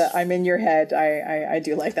 Yes, the I'm in your head. I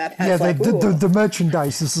do like that. Yeah, That's the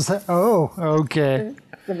merchandise is like, oh, okay.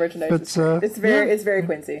 the merchandise. But, Is great. It's very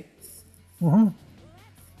Quincy.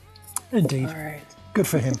 Indeed. All right, Good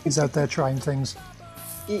for him. He's out there trying things.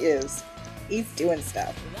 he is. He's doing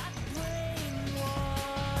stuff.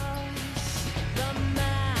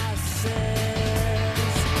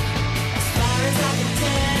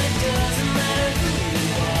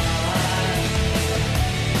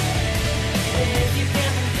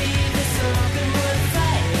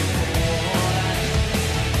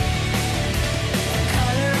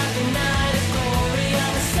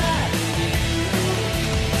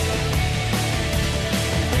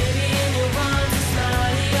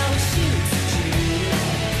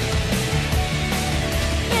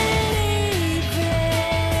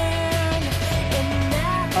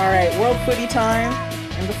 All right, World Footy time.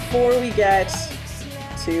 And before we get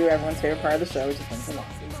to everyone's favorite part of the show, which is wins and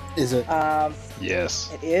losses, is it? Yes.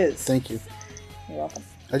 it is. Thank you. You're welcome.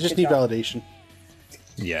 I just Good need job. validation.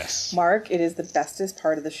 Yes. Mark, it is the bestest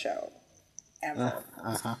part of the show ever.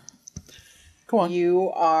 Go on.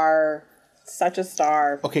 You are such a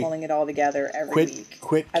star for Okay. pulling it all together every week.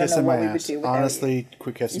 Quit I don't know kissing what my we would ass. do without Honestly, you.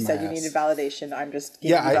 quit You kissing my said you ass. needed validation. I'm just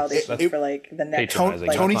giving Yeah, you validation for like the next. Patronizing.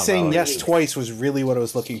 like, Tony That's not saying validation. yes twice was really what I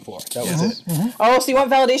was looking for. That was it. Oh, so you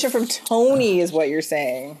want validation from Tony, is what you're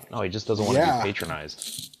saying? No, he just doesn't want Yeah. to be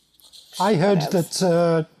patronized. I heard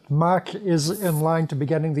that Mark is in line to be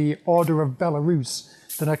getting the Order of Belarus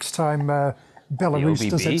the next time Belarus The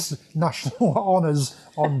does OVB? its national honours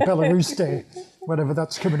on Belarus Day, whenever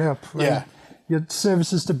that's coming up. Right? Yeah. Your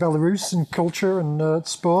services to Belarus and culture and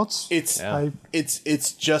sports. It's I-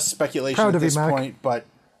 it's just speculation Proud at of you, this Mac. point, but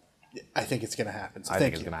I think it's going to happen. So I thank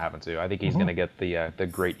think it's you. going to happen too. I think he's going to get the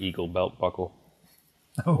Great Eagle belt buckle.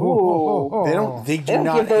 Ooh. They They do don't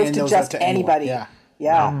not give those hand to those just out to anyone. anybody. Yeah,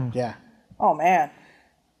 Yeah. yeah. Man.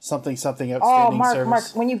 Something Oh, outstanding Mark,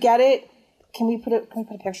 service. when you get it, can we put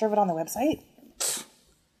a picture of it on the website?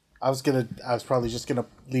 I was probably just gonna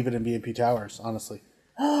leave it in BNP Towers, honestly.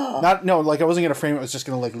 I wasn't gonna frame it. I was just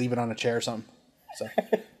gonna leave it on a chair or something. So,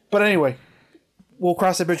 but anyway, we'll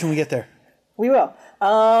cross that bridge when we get there. We will.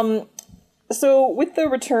 So with the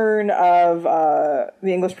return of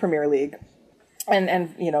the English Premier League,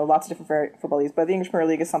 and lots of different football leagues, but the English Premier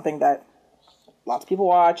League is something that lots of people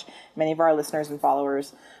watch, many of our listeners and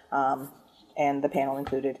followers, and the panel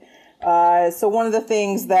included. So one of the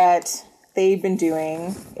things that they've been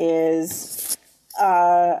doing is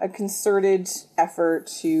a concerted effort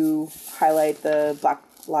to highlight the Black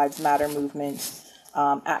Lives Matter movement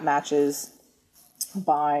at matches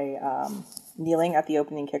by kneeling at the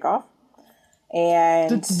opening kickoff.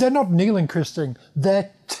 And They're not kneeling, Christine.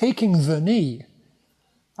 They're taking the knee.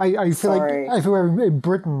 I feel Sorry. like everywhere in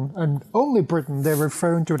Britain, and only Britain, they're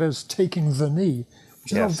referring to it as taking the knee,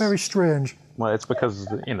 which is all Yes. very strange. Well, it's because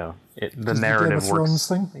the the narrative Game of Thrones works.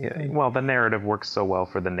 thing? Yeah, well, the narrative works so well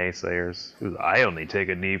for the naysayers. I only take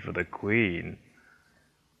a knee for the queen.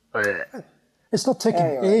 It's not taking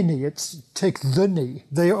Anyway. a knee, it's take the knee.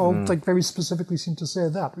 They all very specifically seem to say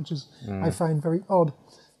that, which is I find very odd.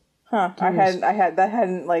 I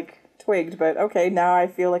hadn't twigged, but okay, now I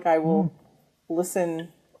feel like I will listen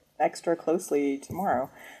extra closely tomorrow.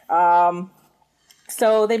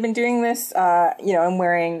 So they've been doing this, and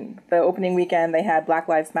wearing the opening weekend, they had Black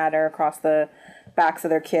Lives Matter across the backs of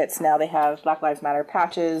their kits. Now they have Black Lives Matter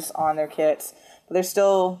patches on their kits. But they're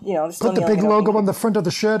still, they're still Put the kneeling big at logo opening on the front of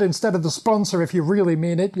the shirt instead of the sponsor. If you really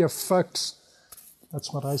mean it, you're fucked.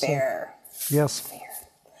 That's what I say. Fair. Yes.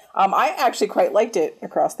 I actually quite liked it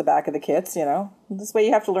across the back of the kits, This way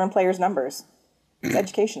you have to learn players' numbers. It's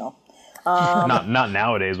educational. Not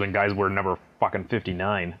nowadays when guys wear number fucking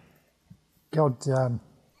 59. God damn.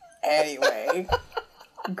 Anyway,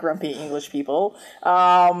 grumpy English people.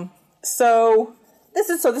 So this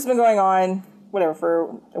has been going on,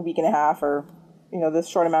 for a week and a half, or this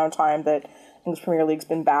short amount of time that English Premier League's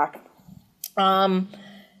been back. So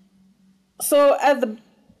at the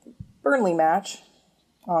Burnley match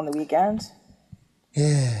on the weekend.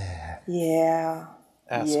 Yeah.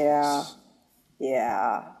 Assholes.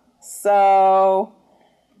 Yeah. So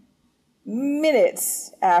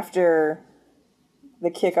minutes after the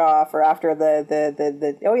kickoff, or after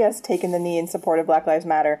the taking the knee in support of Black Lives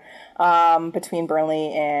Matter, between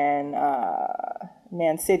Burnley and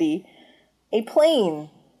Man City, a plane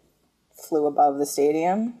flew above the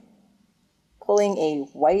stadium, pulling a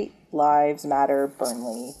White Lives Matter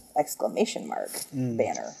Burnley !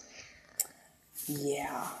 Banner.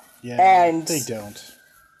 Yeah. Yeah, And they don't.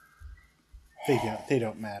 They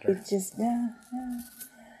don't matter. It's just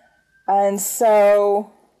And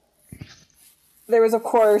so there was, of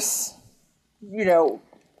course, predictably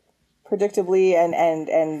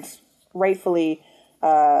and rightfully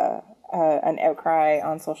an outcry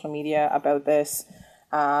on social media about this,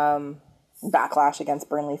 backlash against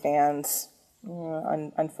Burnley fans.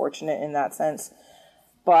 Unfortunate in that sense,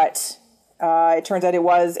 but it turns out it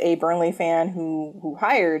was a Burnley fan who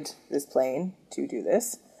hired this plane to do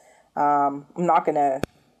this. I'm not going to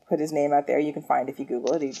put his name out there. You can find if you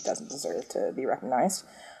Google it. He doesn't deserve to be recognized.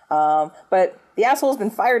 But the asshole's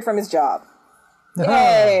been fired from his job.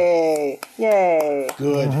 Yay! Yay!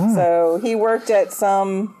 Good. So he worked at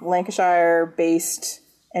some Lancashire-based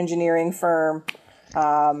engineering firm,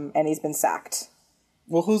 and he's been sacked.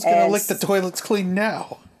 Well, who's going to And lick the toilets clean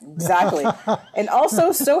now? Exactly. And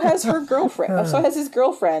also, so has her girlfriend. So has his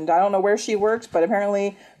girlfriend. I don't know where she worked, but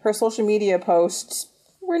apparently her social media posts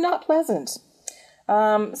were not pleasant.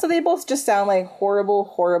 So they both just sound like horrible,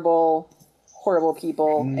 horrible, horrible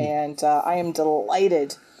people. And I am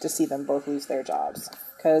delighted to see them both lose their jobs.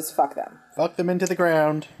 Because fuck them. Fuck them into the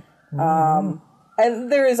ground.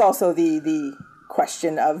 And there is also the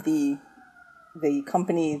question of the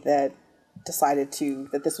company that decided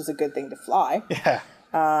that this was a good thing to fly. Yeah.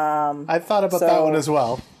 I thought about that one as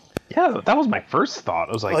well. Yeah, that was my first thought.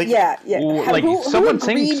 I was like, Yeah. like Who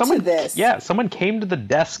agreed to this? Yeah, someone came to the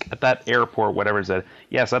desk at that airport, whatever, and said,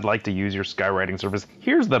 "Yes, I'd like to use your skywriting service.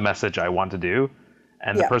 Here's the message I want to do,"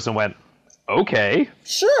 and the Yeah. person went, "Okay."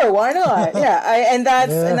 Sure, why not? And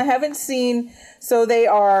I haven't seen. So they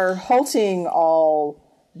are halting all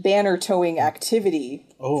banner towing activity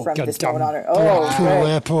from this goddamn moment on. Blackpool right.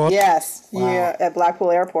 Airport. Yes, yeah, at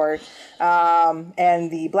Blackpool Airport. And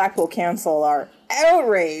the Blackpool Council are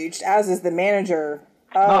outraged, as is the manager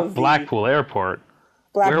of Not Blackpool Airport.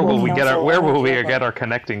 Blackpool Where will we get Council our Airport. get our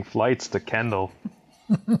connecting flights to Kendall?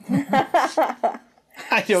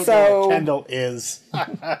 I don't know So- what Kendall is.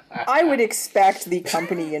 I would expect the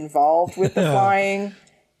company involved with the flying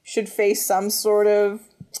should face some sort of,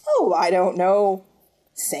 I don't know,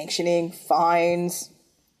 sanctioning, fines,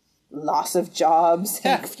 loss of jobs,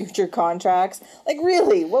 and future contracts. Like,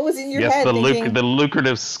 really, what was in your Yes, head the thinking, the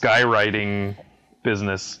lucrative skywriting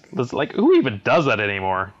business. Like, who even does that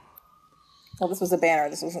anymore? well, this was a banner,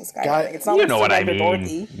 this wasn't skywriting. Guy- It's not You like know what I Survivor mean.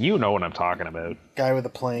 Dorothy. You know what I'm talking about. Guy with a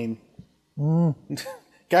plane.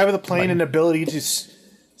 Guy with a plane and ability to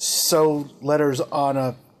sew letters on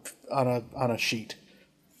a sheet.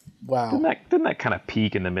 Wow. Didn't that kind of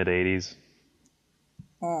peak in the mid '80s?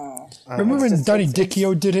 Remember when Danny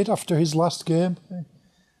Dichio did it after his last game?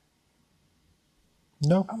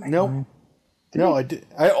 No? No. No, I did.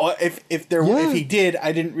 If he did,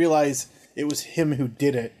 I didn't realize it was him who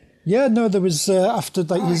did it. Yeah, no, there was after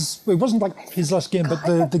like it wasn't like his last game,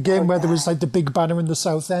 but the game where there was like the big banner in the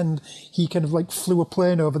south end, he kind of like flew a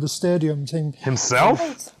plane over the stadium thing.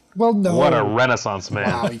 Himself? Well, no. What a renaissance man!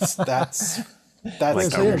 Wow, that's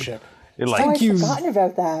ownership. It, Oh, like I'd you. forgotten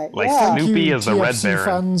about that. Like yeah. Snoopy you as the Red TFC Baron.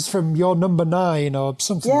 fans from your number 9 or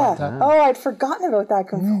something Yeah. like that. Oh, I'd forgotten about that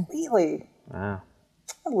completely. Ah,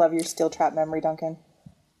 I love your steel trap memory, Duncan.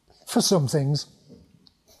 For some things,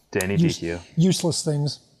 Danny Dichio. useless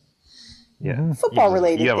things. Yeah.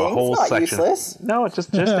 Football-related You have a things, whole not section. useless. No, it's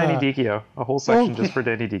just Danny Dichio. A whole section just for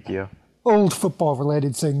Danny Dichio. Old football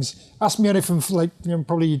related things. Ask me anything from like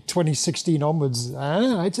probably 2016 onwards.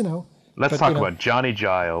 I don't know. Let's But, talk you know, about Johnny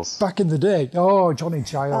Giles. back in the day. Oh, Johnny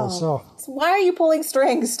Giles. Oh. So why are you pulling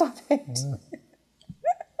strings? Stop it.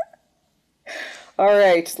 All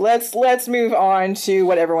right, let's move on to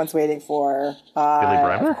what everyone's waiting for. Billy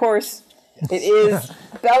Bremner? Of course, it is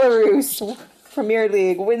Belarus Premier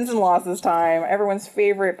League wins and losses time. Everyone's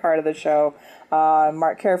favorite part of the show.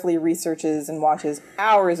 Mark carefully researches and watches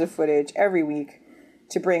hours of footage every week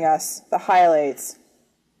to bring us the highlights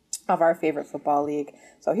of our favorite football league.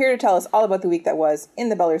 So here to tell us all about the week that was in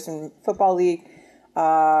the Belarusian Football League,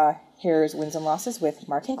 here's wins and losses with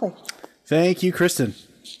Mark Hinckley. Thank you, Kristen.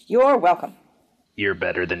 You're welcome. You're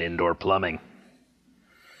better than indoor plumbing.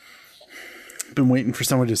 Been waiting for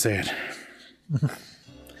someone to say it.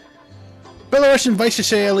 Belarusian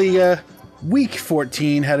Vysshaya Liga Week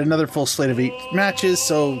 14 had another full slate of 8 matches,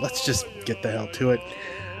 so let's just get the hell to it.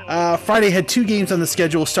 Friday had 2 games on the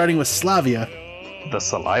schedule, starting with Slavia. The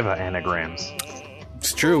saliva anagrams.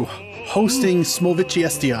 It's true. Hosting Smolvici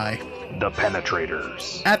SDI The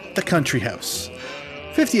penetrators. at the Country House.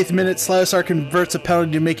 50th minute, Slavsar converts a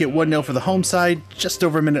penalty to make it 1-0 for the home side. Just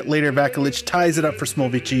over a minute later, Vakalic ties it up for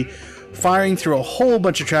Smolvici, firing through a whole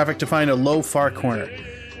bunch of traffic to find a low far corner.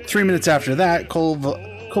 3 minutes after that,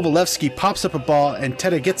 Kovalevsky pops up a ball, and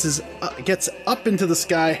Teta gets up into the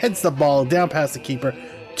sky, heads the ball down past the keeper.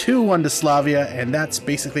 2-1 to Slavia, and that's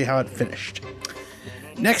basically how it finished.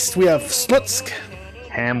 Next, we have Slutsk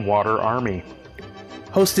Ham Water Army.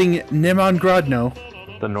 hosting Neman Grodno.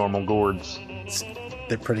 The normal gourds.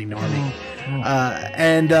 They're pretty normy.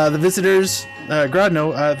 And the visitors,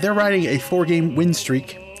 Grodno, they're riding a 4-game win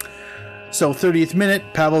streak. So 30th minute,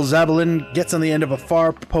 Pavel Zabalin gets on the end of a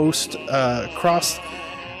far post cross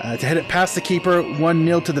to head it past the keeper,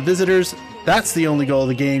 1-0 to the visitors. That's the only goal of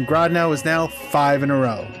the game. Grodno is now 5 in a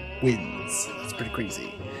row. Wins. That's pretty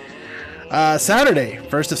crazy. Saturday,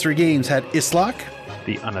 first of 3 games, had Islak.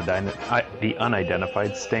 The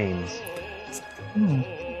unidentified stains.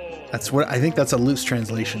 That's what I think that's a loose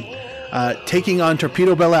translation. Taking on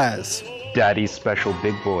Torpedo Belaz. Daddy's special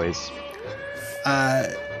big boys.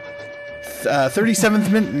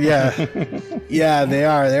 37th minute, yeah, they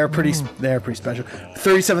are. They are pretty special.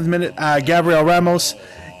 37th minute, Gabriel Ramos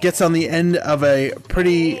gets on the end of a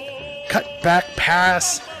pretty cut back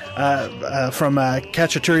pass from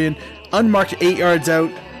Khachaturian, unmarked 8 yards out,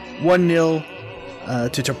 1-0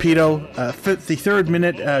 to Torpedo. 53rd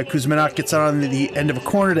minute, Kuzmanov gets on the end of a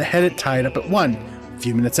corner to head it, tied up at 1. A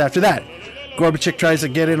few minutes after that, Gorbachev tries to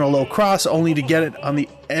get in a low cross, only to get it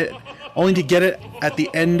at the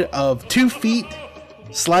end of 2 feet.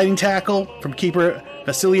 Sliding tackle from keeper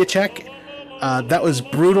Vasilyachek. That was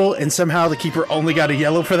brutal, and somehow the keeper only got a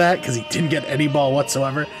yellow for that because he didn't get any ball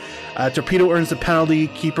whatsoever. Torpedo earns the penalty.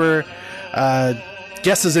 Keeper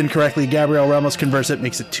guesses incorrectly. Gabriel Ramos converts it,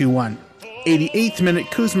 makes it 2-1. 88th minute,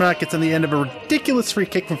 Kuzma gets on the end of a ridiculous free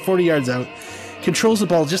kick from 40 yards out. Controls the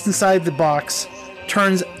ball just inside the box.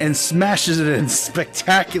 turns and smashes it in.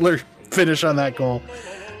 Spectacular finish on that goal.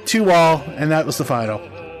 2-2, and that was the final.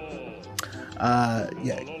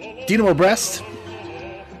 Dinamo Brest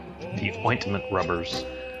The Ointment Rubbers.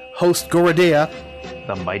 host Gorodea.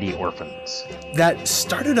 The Mighty Orphans. That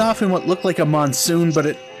started off in what looked like a monsoon, but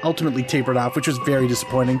it ultimately tapered off, which was very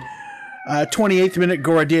disappointing. 28th minute,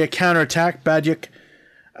 Gorodea counterattack. Badyuk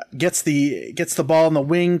gets the ball in the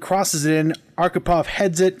wing, crosses it in. Arkhipov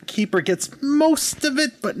heads it. Keeper gets most of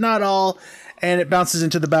it, but not all, and it bounces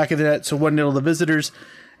into the back of the net. So 1-0 the visitors.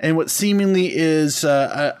 And what seemingly is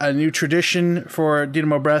a new tradition for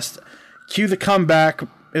Dinamo Brest. Cue the comeback.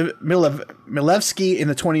 Milevsky in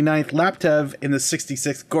the 29th, Laptev in the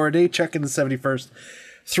 66th, Gorodechuk in the 71st.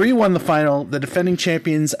 3-1 the final. The defending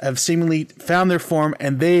champions have seemingly found their form,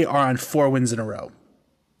 and they are on 4 wins in a row.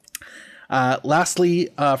 Lastly,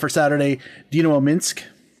 for Saturday, Dinamo Minsk.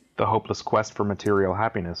 The hopeless quest for material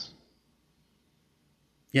happiness.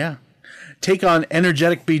 Yeah. Take on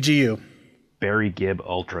energetic BGU. Barry Gibb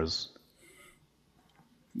Ultras.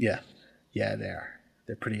 Yeah. Yeah, they are.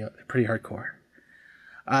 They're pretty hardcore.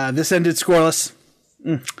 This ended scoreless.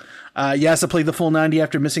 Yasa played the full 90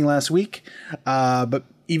 after missing last week, but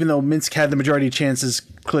even though Minsk had the majority of chances,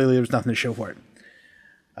 clearly there was nothing to show for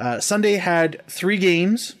it. Sunday had 3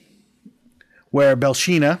 games where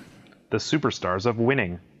Belshina, The superstars of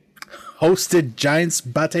winning. hosted Giants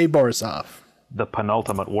Bate Borisov. The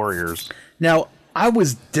penultimate warriors. Now, I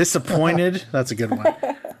was disappointed. That's a good one.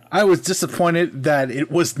 I was disappointed that it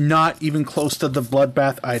was not even close to the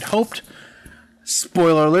bloodbath I'd hoped.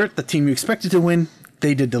 Spoiler alert, the team you expected to win,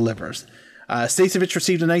 they did deliver. Stasevich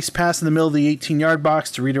received a nice pass in the middle of the 18-yard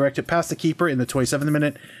box to redirect it past the keeper in the 27th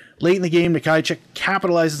minute. Late in the game, Nikajczyk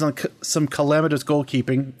capitalizes on some calamitous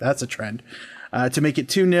goalkeeping. That's a trend. To make it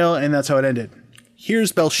 2-0, and that's how it ended.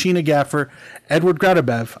 Here's Belshina gaffer Edward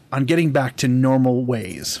Gradabev on getting back to normal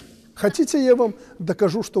ways. Хотите, я вам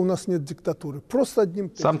докажу, что у нас нет диктатуры? Просто одним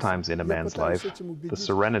тезисом. Sometimes in a man's life, the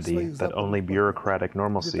serenity that only bureaucratic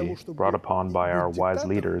normalcy brought upon by our wise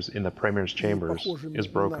leaders in the Premier's chambers is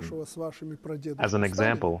broken. As an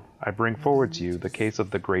example, I bring forward to you the case of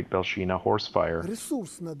the Great Belshina horse fire.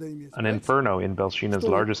 An inferno in Belshina's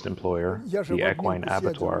largest employer, the Equine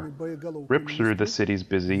Abattoir, ripped through the city's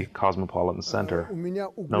busy cosmopolitan center,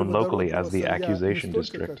 known locally as the Accusation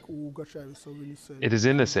District. It is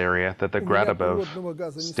in this area that the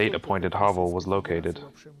Gradabev state-appointed hovel was located.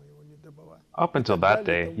 Up until that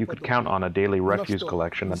day, you could count on a daily refuse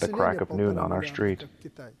collection at the crack of noon on our street,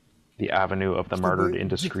 the avenue of the murdered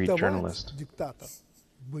indiscreet journalist.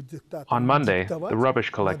 On Monday, the rubbish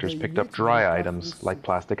collectors picked up dry items like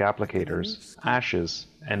plastic applicators, ashes,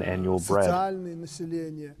 and annual bread.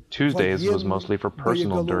 Tuesdays was mostly for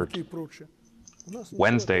personal dirt.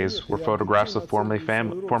 Wednesdays were photographs of former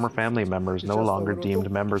family members no longer deemed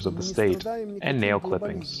members of the state, and nail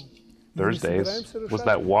clippings. Thursdays was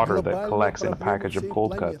that water that collects in a package of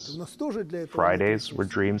cold cuts. Fridays were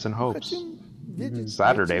dreams and hopes.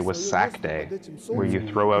 Saturday was sack day, where you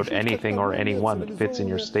throw out anything or anyone that fits in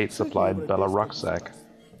your state-supplied Bella rucksack.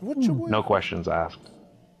 No questions asked.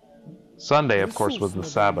 Sunday, of course, was the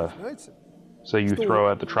Sabbath. So you throw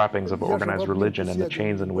out the trappings of organized religion and the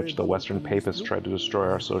chains in which the Western papists tried to destroy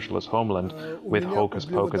our socialist homeland with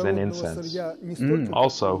hocus-pocus and incense.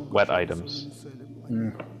 Also, wet items.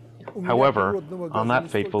 However, on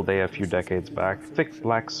that fateful day a few decades back, thick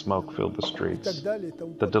black smoke filled the streets.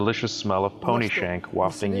 The delicious smell of pony shank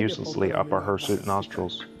wafting uselessly up our hirsute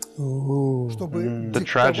nostrils. The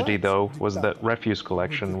tragedy, though, was that refuse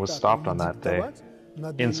collection was stopped on that day.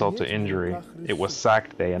 Insult to injury, it was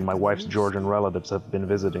sack day and my wife's Georgian relatives have been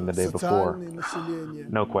visiting the day before.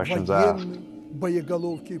 No questions asked.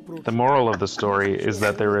 The moral of the story is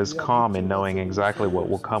that there is calm in knowing exactly what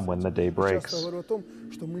will come when the day breaks.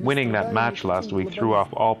 Winning that match last week threw off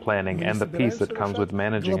all planning and the peace that comes with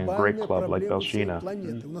managing a great club like Belshina.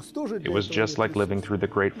 It was just like living through the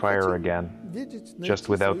Great Fire again, just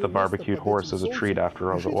without the barbecued horse as a treat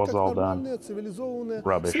after it was all done.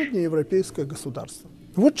 Rubbish.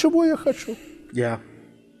 Yeah.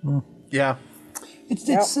 Yeah.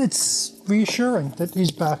 It's reassuring that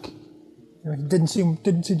he's back. You know, he didn't seem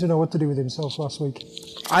to know what to do with himself last week.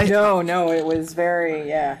 No, it was very,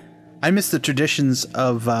 yeah. I miss the traditions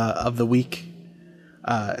of the week,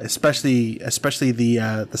 especially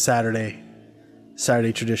the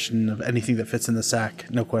Saturday tradition of anything that fits in the sack,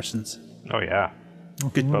 no questions. Oh yeah,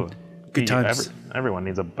 Good times. Everyone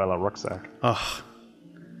needs a Bella rucksack. Oh,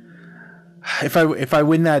 if I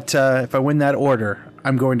win that order,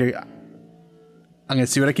 I'm going to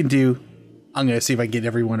see what I can do. I'm going to see if I can get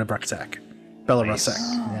everyone a rucksack, Bella rucksack.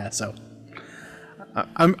 Yeah, so.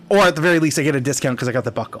 Or at the very least, I get a discount because I got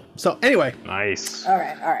the buckle. So anyway, Nice. All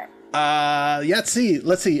right. yeah, let's see.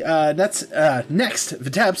 Next,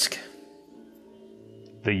 Vitebsk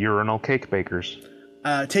The urinal cake bakers.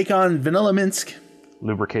 take on Vanilla Minsk,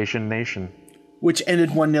 Lubrication Nation. which ended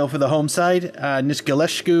 1-0 for the home side.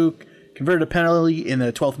 Nisgaleshku converted a penalty in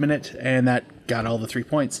the 12th minute, and that got all the 3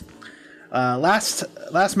 points. Last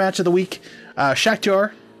match of the week,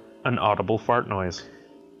 Shakhtar An audible fart noise.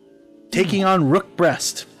 taking on Rook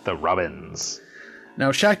Brest. The Robins.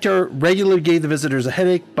 Now, Shakhtar regularly gave the visitors a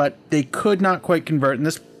headache, but they could not quite convert, and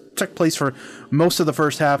this took place for most of the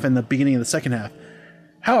first half and the beginning of the second half.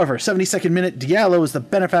 However, 72nd minute, Diallo is the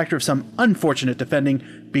benefactor of some unfortunate defending,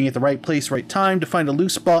 being at the right place, right time to find a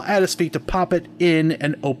loose ball at his feet to pop it in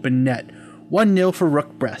an open net. 1-0 for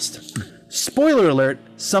Rook Brest. Spoiler alert,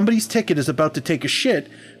 somebody's ticket is about to take a shit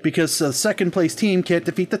because the second place team can't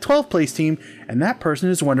defeat the 12th place team, and that person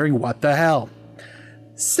is wondering what the hell.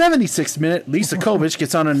 76th minute, Lisa Kovic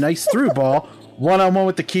gets on a nice through ball, one-on-one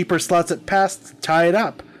with the keeper, slots it past to tie it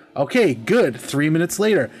up. Okay, good. 3 minutes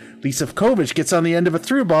later, Lisa Kovic gets on the end of a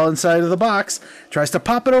through ball inside of the box, tries to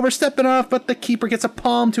pop it over Stepanov, but the keeper gets a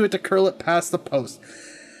palm to it to curl it past the post.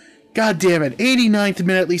 God damn it. 89th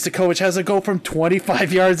minute, Lisa Kovic has a go from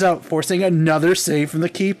 25 yards out, forcing another save from the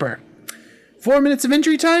keeper. 4 minutes of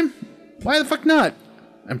injury time? Why the fuck not?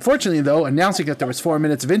 Unfortunately, though, announcing that there was 4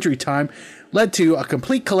 minutes of injury time led to a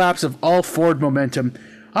complete collapse of all forward momentum.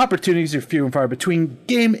 Opportunities are few and far between.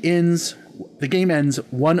 The game ends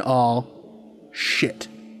 1-1. Shit.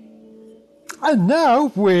 And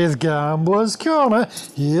now, with Gambler's Corner,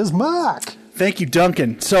 here's Mark. Thank you,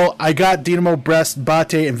 Duncan. So I got Dynamo Brest,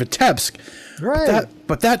 Bate, and Vitebsk. Right.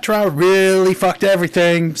 But that draw really fucked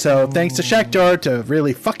everything. So thanks to Shakhtar to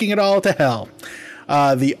really fucking it all to hell.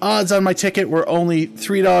 The odds on my ticket were only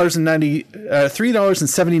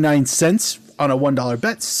 $3.79 on a $1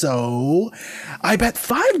 bet. So I bet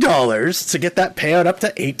 $5 to get that payout up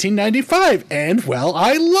to $18.95, and well,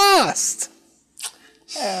 I lost.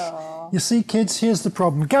 You see, kids, here's the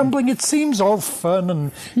problem. Gambling, it seems all fun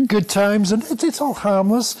and good times, and it's all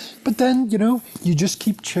harmless. But then, you just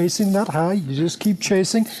keep chasing that high. You just keep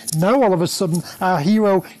chasing. Now, all of a sudden, our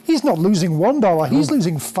hero, he's not losing $1. He's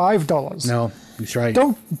losing $5. No, he's right.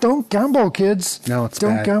 Don't gamble, kids. No, it's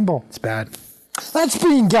Don't bad. gamble. It's bad. That's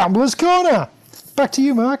been Gambler's Corner. Back to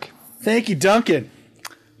you, Mark. Thank you, Duncan.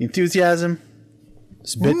 Enthusiasm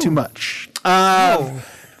is a bit too much.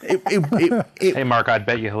 Hey, Mark, I'd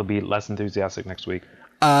bet you he'll be less enthusiastic next week.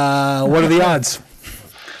 What are the odds?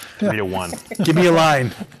 3-1. Give me a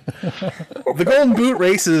line. The Golden Boot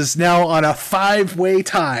race is now on a 5-way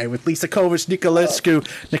tie with Lisa Kovic, Nikolescu,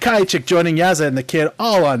 Nikaichik joining Yaza and the Kid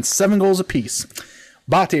all on 7 goals apiece.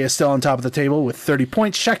 Bate is still on top of the table with 30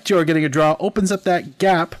 points. Shakhtar getting a draw opens up that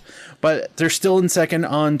gap, but they're still in second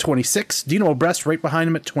on 26. Dynamo Brest right behind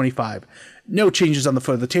him at 25. No changes on the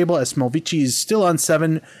foot of the table as Smolvici is still on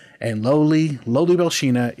 7 and lowly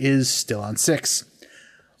Belshina is still on 6.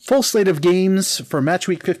 Full slate of games for match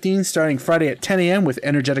week 15 starting Friday at 10 a.m. with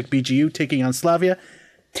energetic BGU taking on Slavia.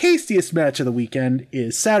 Tastiest match of the weekend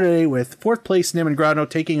is Saturday with 4th place Nemangrado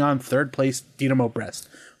taking on 3rd place Dynamo Brest,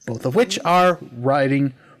 both of which are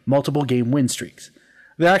riding multiple game win streaks.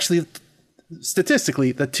 They're actually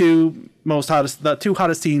statistically the two hottest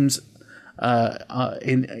teams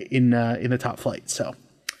in the top flight. So,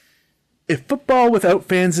 if football without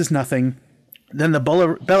fans is nothing, then the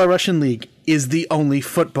Belarusian league is the only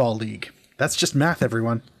football league. That's just math,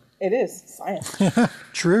 everyone. It is science.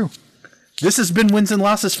 True. This has been wins and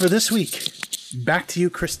losses for this week. Back to you,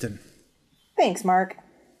 Kristen. Thanks, Mark.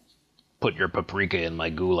 Put your paprika in my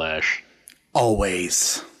goulash.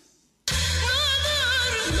 Always.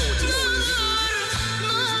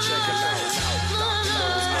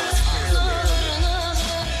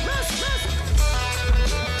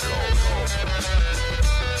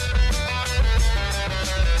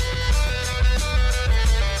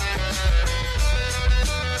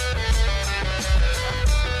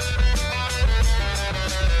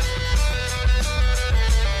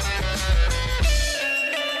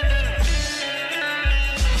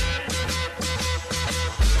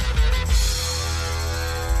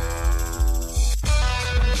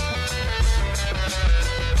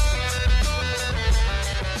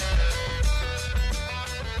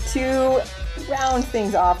 To round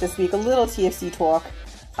things off this week, a little TFC talk,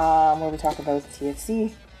 where we talk about the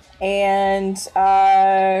TFC and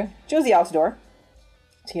Josie Altidore,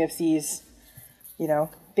 TFC's,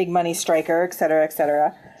 big money striker,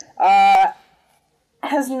 etc.,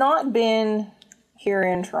 has not been here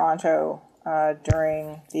in Toronto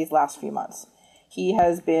during these last few months. He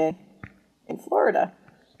has been in Florida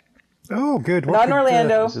Oh, good. What Not in could,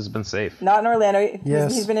 Orlando. This has been safe. Not in Orlando.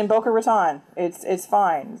 Yes. He's been in Boca Raton. It's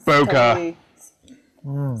fine. It's Boca. Totally,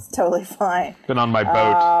 it's totally fine. Been on my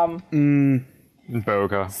boat. In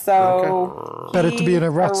Boca. So better to be in a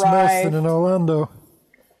rat's mouth than in Orlando.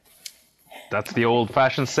 That's the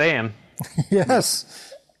old-fashioned saying.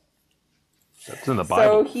 Yes. That's in the So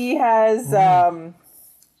Bible. he has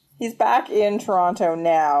he's back in Toronto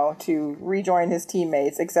now to rejoin his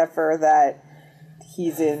teammates, except for that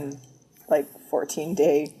he's in like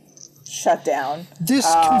 14-day shutdown. This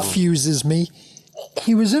confuses me.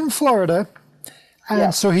 He was in Florida, and Yeah.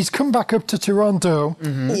 so he's come back up to Toronto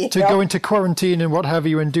to Yep. go into quarantine and what have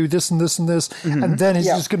you, and do this and this and this, and then he's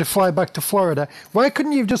Yep. just going to fly back to Florida. Why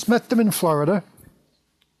couldn't you have just met them in Florida?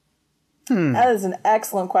 That is an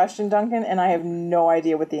excellent question, Duncan, and I have no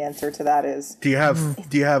idea what the answer to that is. Do you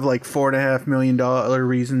have like $4.5 million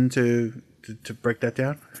reason to break that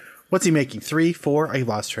down? What's he making? 3, 4? I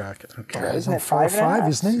lost track. Okay. Isn't it 4 or 5.5? 5,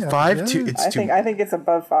 isn't he? 5? Yeah. 2? It's I 2. think it's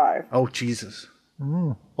above 5. Oh, Jesus.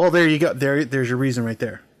 Well, there you go. There's your reason right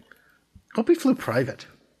there. Hope he flew private.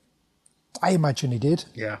 I imagine he did.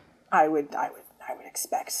 Yeah. I would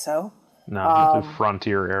expect so. No, the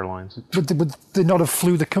Frontier Airlines. Would they not have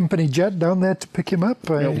flew the company jet down there to pick him up?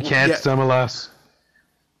 You can't Yeah. MLS.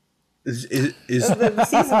 Is The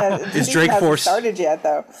season Drake hasn't Force- started yet,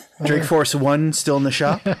 though. Drake Force 1 still in the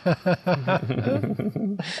shop?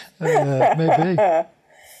 Maybe.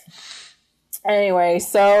 Anyway,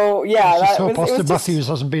 so yeah, Just that hope was, it Austin was just, Matthews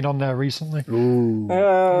hasn't been on there recently.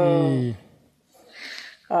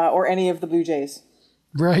 or any of the Blue Jays.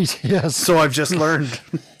 Right, yes. So I've just learned.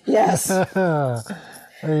 Yes,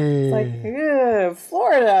 Hey. like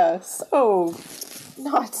Florida, so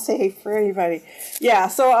not safe for anybody. Yeah,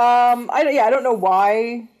 so I don't know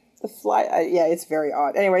why the flight. Yeah, it's very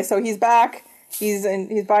odd. Anyway, so he's back. He's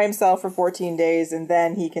by himself for 14 days, and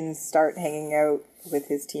then he can start hanging out with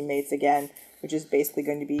his teammates again, which is basically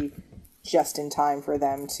going to be just in time for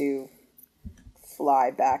them to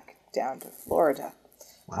fly back down to Florida.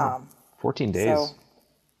 14 days. So-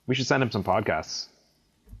 We should send him some podcasts.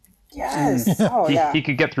 Yes. Oh yeah. He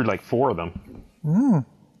could get through like 4 of them.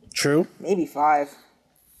 True. Maybe 5.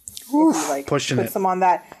 If he like Pushing puts it. them on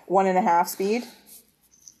that 1.5 speed.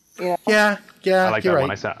 You know. Yeah. I like you're that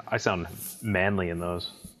right. one. I sound manly in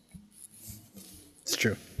those. It's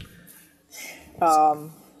true. Oh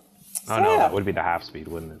no, yeah. that would be the half speed,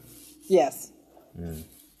 wouldn't it? Yes.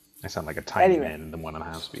 I sound like a tiny Anyway. man in the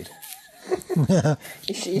 1.5 speed.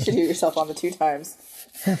 You should hear yourself on the 2 times.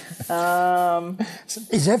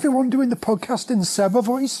 Is everyone doing the podcast in Seba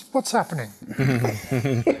voice? What's happening?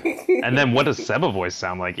 And then what does Seba voice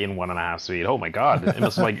sound like in 1.5 speed? Oh my god. It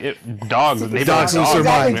must like dogs. They Dogs don't lose have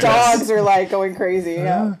their Exactly. mind. Dogs are like going crazy.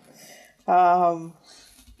 Yeah. So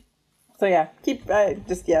yeah,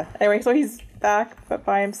 Anyway, so he's back, but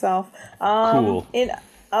by himself. Cool. In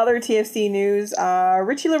other TFC news,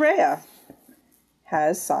 Richie Larea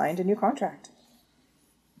has signed a new contract.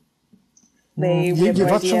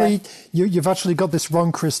 You've actually got this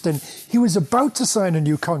wrong, Kristen. He was about to sign a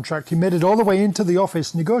new contract. He made it all the way into the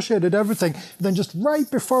office, negotiated everything. And then just right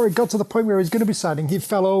before it got to the point where he was going to be signing, he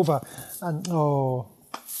fell over. And,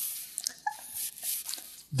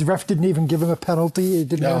 the ref didn't even give him a penalty. He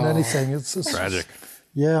didn't earn anything. It's Tragic.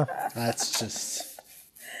 Yeah. That's just.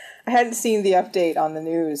 I hadn't seen the update on the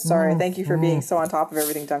news. Sorry. Thank you for being so on top of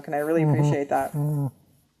everything, Duncan. I really appreciate that.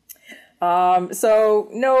 So,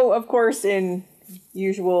 no, of course, in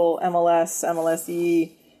usual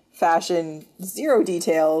MLSE fashion, 0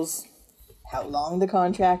 details. How long the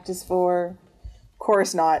contract is for. Of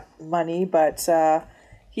course, not money, but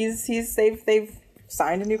they've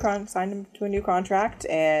signed him to a new contract,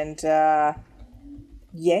 and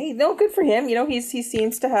yay, no, good for him. You know, he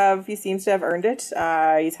seems to have earned it.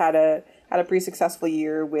 He's had a pretty successful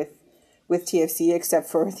year with TFC, except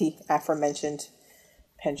for the aforementioned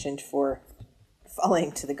penchant for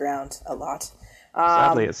falling to the ground a lot.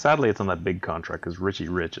 Sadly, it's on that big contract because Richie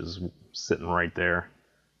Rich is sitting right there.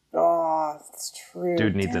 Oh, that's true.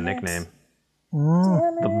 Dude needs a Damn it. nickname.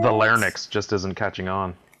 Damn The larynx just isn't catching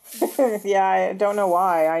on. it. Yeah, I don't know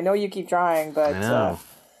why. I know you keep trying, but I know.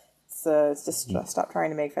 it's just stop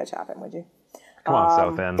trying to make fetch happen, would you? Come on,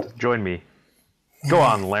 Southend, join me. Go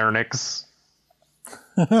on, larynx.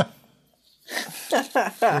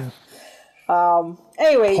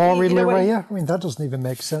 Anyway, Pori you know what? Larea? I mean, that doesn't even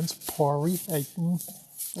make sense. Pori.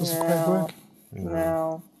 Doesn't quite work.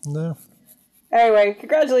 No. No. Anyway,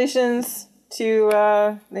 congratulations to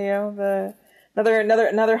another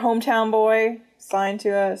hometown boy signed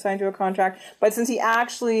to a contract. But since he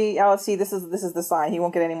actually, let's see, this is the sign. He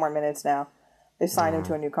won't get any more minutes now. They signed him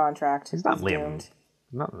to a new contract. He's not Liam.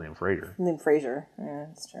 Not Liam Fraser. Liam Fraser. Yeah,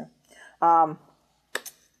 that's true.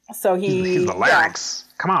 So He's the larynx.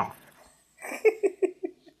 Come on.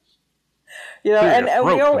 You know, Clear and, your and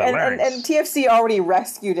we throat know, for the and larynx. TFC already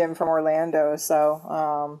rescued him from Orlando,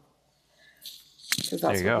 so because that's There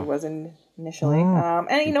what you go. he was initially.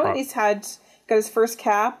 And you know what? He's got his first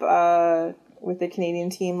cap with the Canadian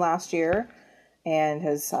team last year, and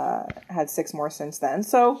has had 6 more since then.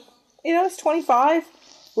 So you know, it's 25.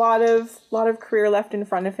 Lot of career left in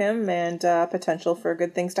front of him, and potential for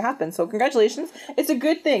good things to happen. So congratulations! It's a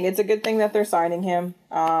good thing. It's a good thing that they're signing him.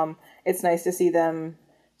 It's nice to see them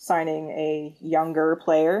signing a younger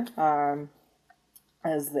player,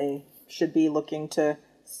 as they should be looking to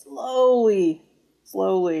slowly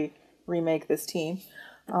remake this team.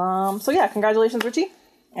 So yeah, congratulations, Richie,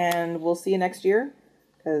 and we'll see you next year,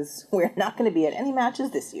 because we're not going to be at any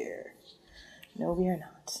matches this year. No, we are not.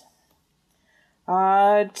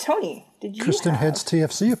 Tony, did you Kristen have... heads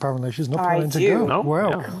TFC, apparently. She's not I planning to do. go. Nope, Wow.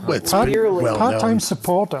 yeah. Well, it's Clearly. well Part-time known.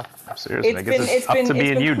 supporter. Seriously, I guess it's up to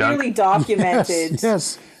me and you, clearly Dunk. documented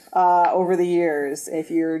Yes. over the years.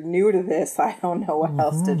 If you're new to this, I don't know what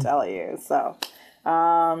else to tell you. So,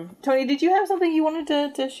 Tony, did you have something you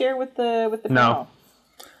wanted to share with the panel?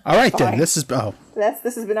 All right, then. Fine. This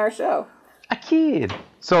This has been our show. A kid.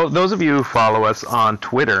 So those of you who follow us on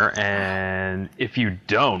Twitter, and if you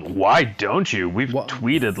don't, why don't you? We've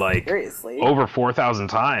tweeted like Seriously. over 4,000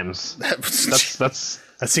 times. That's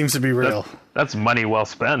that seems to be real. that's money well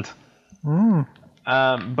spent.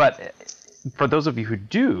 But for those of you who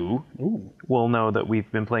do, will know that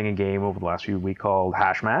we've been playing a game over the last few weeks called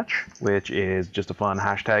Hash Match, which is just a fun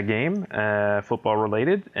hashtag game, football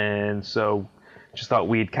related. And so just thought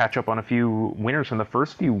we'd catch up on a few winners from the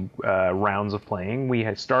first few rounds of playing. We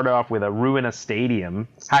had started off with a Ruin a Stadium,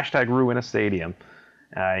 hashtag Ruin a Stadium.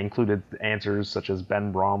 Included answers such as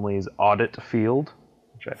Ben Bromley's Audit Field,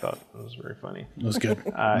 which I thought was very funny. It was good.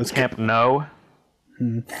 Camp No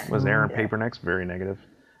was Aaron Papernecks, very negative.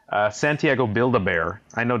 Santiago Build-A-Bear.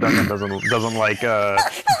 I know Duncan doesn't like a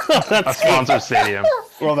sponsor stadium.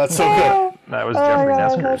 Well, that's so good. That was Jeffrey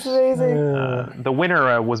Neskers. That's amazing. The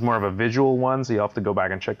winner was more of a visual one, so you'll have to go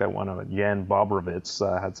back and check that one out. Jan Bobrovitz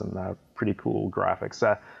had some pretty cool graphics.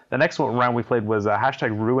 The next round we played was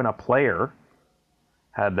hashtag Ruin a Player.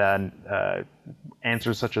 Had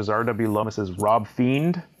answers such as R.W. Lomas's Rob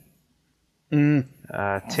Fiend,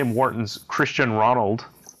 Tim Wharton's Christian Ronald.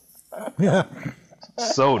 Yeah.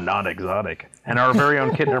 So not exotic. And our very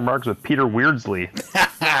own Kittner Marks with Peter Weirdsly.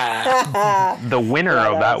 The winner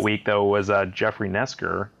of that week, though, was Jeffrey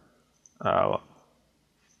Nesker, 80th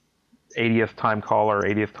time caller,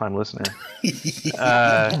 80th time listener.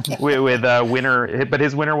 with winner, but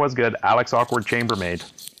his winner was good, Alex Awkward Chambermaid.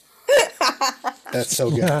 That's so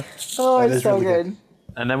good. Oh, That it's is so really good. good.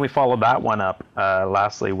 And then we followed that one up,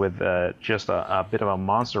 lastly, with just a bit of a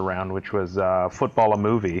monster round, which was Football a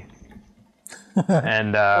Movie.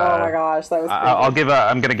 And Oh my gosh, that was crazy.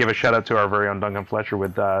 I'm going to give a shout out to our very own Duncan Fletcher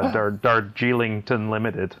with Darjeelington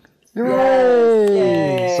Limited.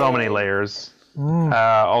 Yay. So many layers.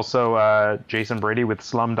 Also, Jason Brady with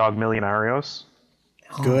Slumdog Millionarios.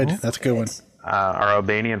 Good. That's a good one. Our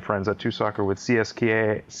Albanian friends at Two Soccer with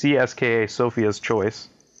CSKA Sophia's Choice.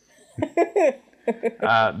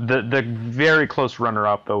 The very close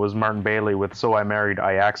runner-up, though, was Martin Bailey with So I Married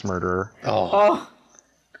Ajax Murderer.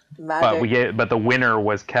 Magic. But the winner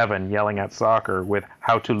was Kevin yelling at soccer with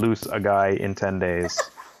How to Loose a Guy in 10 Days.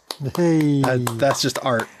 Hey. That's just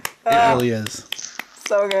art. It really is.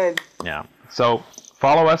 So good. Yeah. So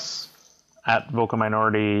follow us at Vocal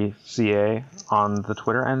Minority CA on the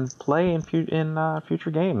Twitter and play in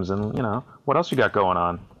future games. And you know what else you got going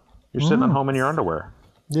on? You're sitting at home in your underwear.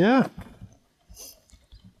 Yeah.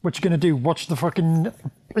 What you gonna do? Watch the fucking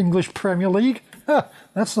English Premier League? Huh,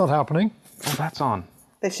 that's not happening. Oh, that's on.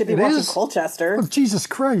 They should be It watching is. Colchester. Oh, Jesus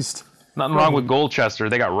Christ. Nothing wrong with Goldchester.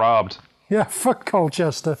 They got robbed. Yeah, fuck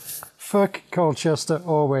Colchester. Fuck Colchester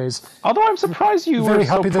always. Although I'm surprised you Very were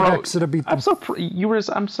so happy that pro. Exeter beat them.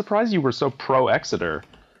 I'm surprised you were so pro Exeter,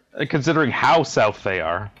 considering how south they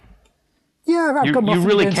are. Yeah, I've got You nothing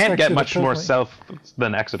really against can't get Exeter much more personally. south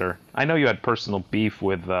than Exeter. I know you had personal beef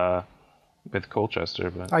with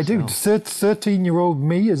Colchester, but I do. 13-year-old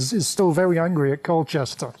me is still very angry at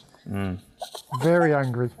Colchester. Very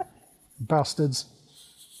angry. Bastards.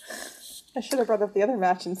 I should have brought up the other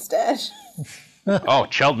match instead. Oh,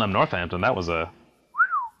 Cheltenham Northampton. That was Yeah.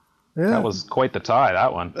 that was quite the tie.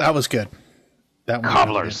 That one. That was good. That one.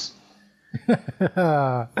 Cobblers. You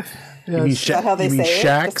mean Is that how they you mean say it?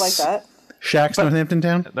 Shacks Just like that? Shaq's Northampton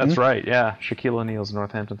Town? That's right, yeah. Shaquille O'Neal's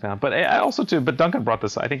Northampton Town. But I also, too, but Duncan brought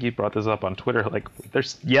this, I think he brought this up on Twitter, like, they're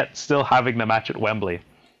yet still having the match at Wembley.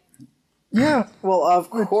 Yeah. Well, of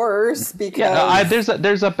course, because Yeah,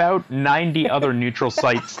 there's about 90 other neutral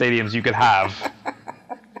site stadiums you could have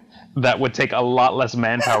that would take a lot less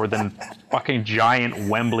manpower than fucking giant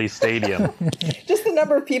Wembley Stadium. just the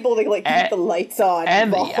number of people to like keep the lights on.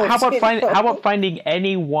 And involved, how you know? about finding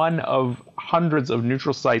any one of hundreds of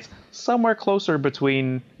neutral sites somewhere closer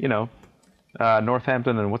between,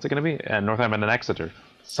 Northampton and what's it going to be? Northampton and Exeter.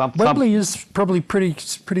 Wembley is probably pretty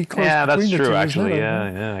close. Yeah, that's between the true. two, Actually, isn't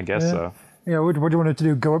it? yeah, I guess so. Yeah, what do you want it to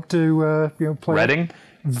do? Go up to play Reading.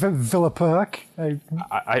 Villa Park.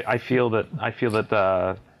 I feel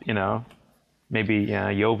that maybe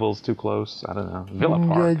Yeovil's too close. I don't know. Villa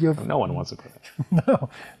Park. Yeah, no one wants to play. No,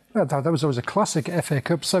 I thought that was always a classic FA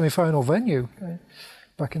Cup semi-final venue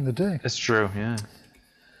back in the day. It's true. Yeah.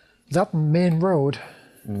 That Main Road.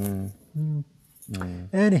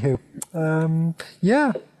 Anywho,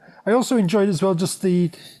 yeah, I also enjoyed as well just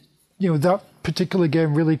that particular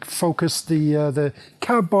game really focused the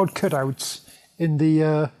cardboard cutouts in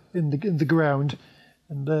the ground,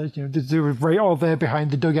 and they were right all there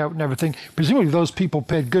behind the dugout and everything. Presumably those people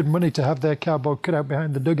paid good money to have their cardboard cutout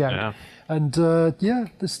behind the dugout, Yeah. and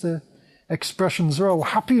the expressions are all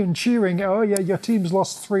happy and cheering. Oh yeah, your team's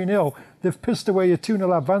lost 3-0. They've pissed away a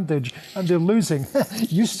 2-0 advantage and they're losing.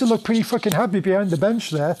 You still look pretty fucking happy behind the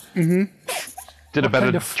bench there. Mm-hmm. Did a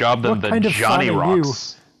better job than the Johnny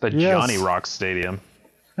Rocks. The Yes. Johnny Rocks Stadium.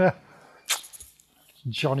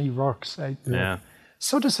 Johnny Rocks. Yeah.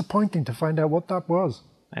 So disappointing to find out what that was.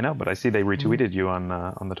 I know, but I see they retweeted you on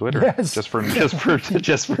the Twitter Yes. just for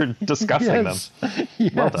discussing them.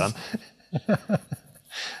 Yes. Well done.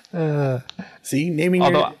 See,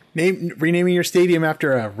 renaming your stadium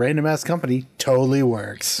after a random ass company totally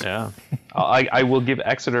works. Yeah, I will give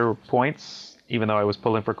Exeter points, even though I was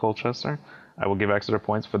pulling for Colchester. I will give Exeter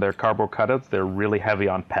points for their cardboard cutouts. They're really heavy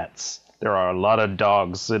on pets. There are a lot of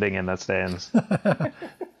dogs sitting in the stands.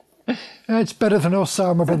 It's better than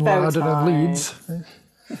Osama bin Laden and Leeds.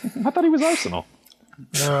 I thought he was Arsenal.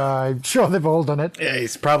 I'm sure they've all done it. Yeah,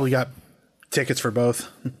 he's probably got tickets for both.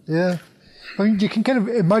 Yeah. I mean, you can kind of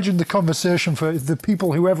imagine the conversation for the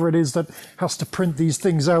people, whoever it is that has to print these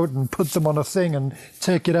things out and put them on a thing and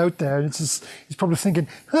take it out there. And he's probably thinking,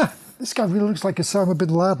 this guy really looks like Osama bin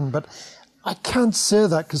Laden, but I can't say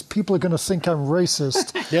that because people are going to think I'm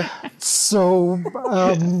racist. Yeah. So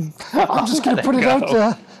I'm just going to put it out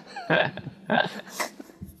there.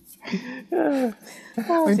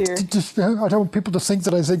 Oh, dear. I don't want people to think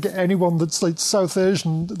that I think anyone that's like South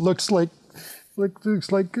Asian looks like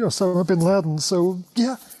Osama bin Laden. So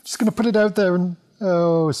yeah, just going to put it out there and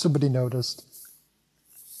somebody noticed.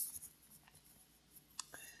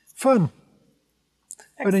 Fun.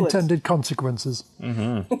 Excellent. Unintended consequences.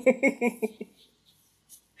 Mm-hmm.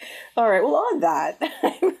 All right. Well, on that,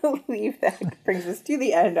 I believe that brings us to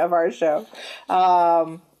the end of our show.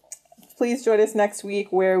 Please join us next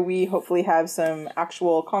week where we hopefully have some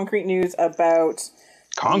actual concrete news about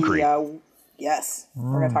Concrete? Yes.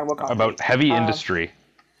 We're going to talk about concrete. About heavy industry.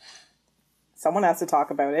 Someone has to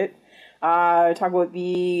talk about it. Talk about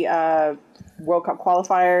the World Cup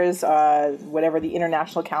qualifiers, whatever the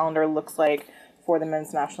international calendar looks like for the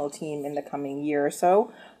men's national team in the coming year or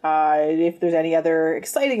so. If there's any other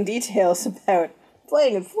exciting details about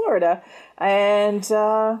playing in Florida, and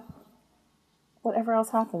whatever else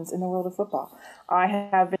happens in the world of football. I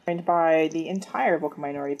have been joined by the entire Vocal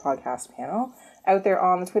Minority podcast panel out there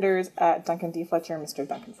on the Twitters at Duncan D. Fletcher, Mr.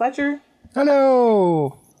 Duncan Fletcher.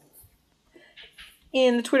 Hello.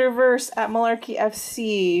 In the Twitterverse at Malarkey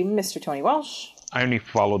FC, Mr. Tony Walsh. I only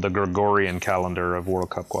follow the Gregorian calendar of World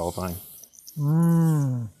Cup qualifying.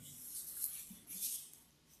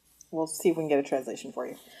 We'll see if we can get a translation for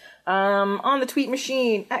you. On the tweet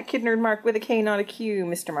machine, at KidNerdMark with a K, not a Q,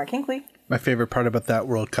 Mr. Mark Hinkley. My favorite part about that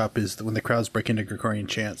World Cup is when the crowds break into Gregorian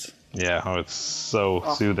chants. Yeah, it's so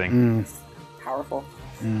soothing. Powerful.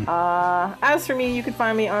 As for me, you can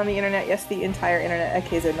find me on the internet, yes, the entire internet, at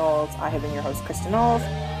KZ Knowles. I have been your host, Kristen Knowles.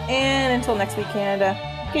 And until next week, Canada,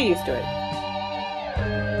 get used to it.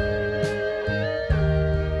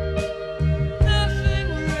 Nothing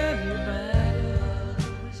really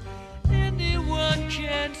matters. Anyone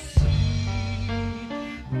can see.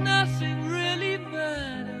 Nothing really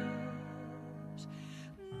matters.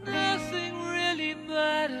 Nothing really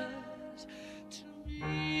matters to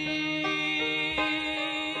me.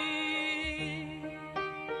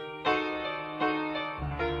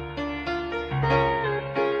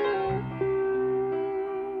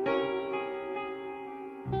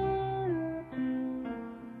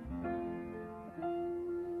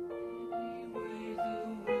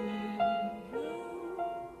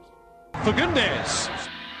 Fagundes.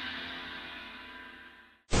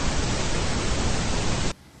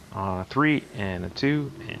 3 and a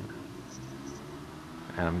 2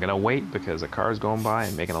 and I'm gonna wait because a car's going by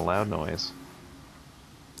and making a loud noise.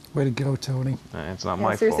 Way to go, Tony. It's not Yeah,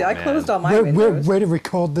 my seriously, fault, I closed man. all my windows. Way to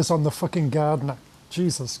record this on the fucking gardener.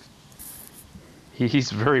 Jesus.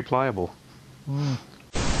 He's very pliable.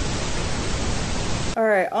 All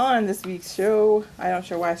right, on this week's show, I'm not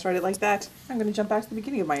sure why I started like that. I'm going to jump back to the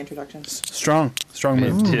beginning of my introduction. Strong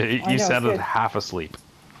move. You I know, sounded good. half asleep.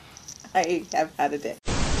 I have had a day.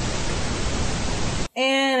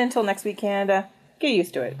 And until next week, Canada, get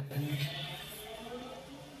used to it.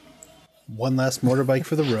 One last motorbike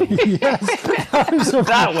for the road.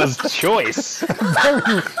 That was choice.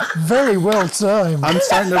 Very well timed. I'm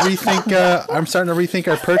starting to rethink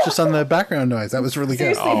our purchase on the background noise. That was really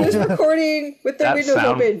good. Seriously, who's recording with their windows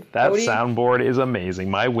open? That Cody? soundboard is amazing.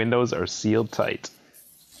 My windows are sealed tight.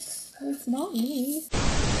 It's not me.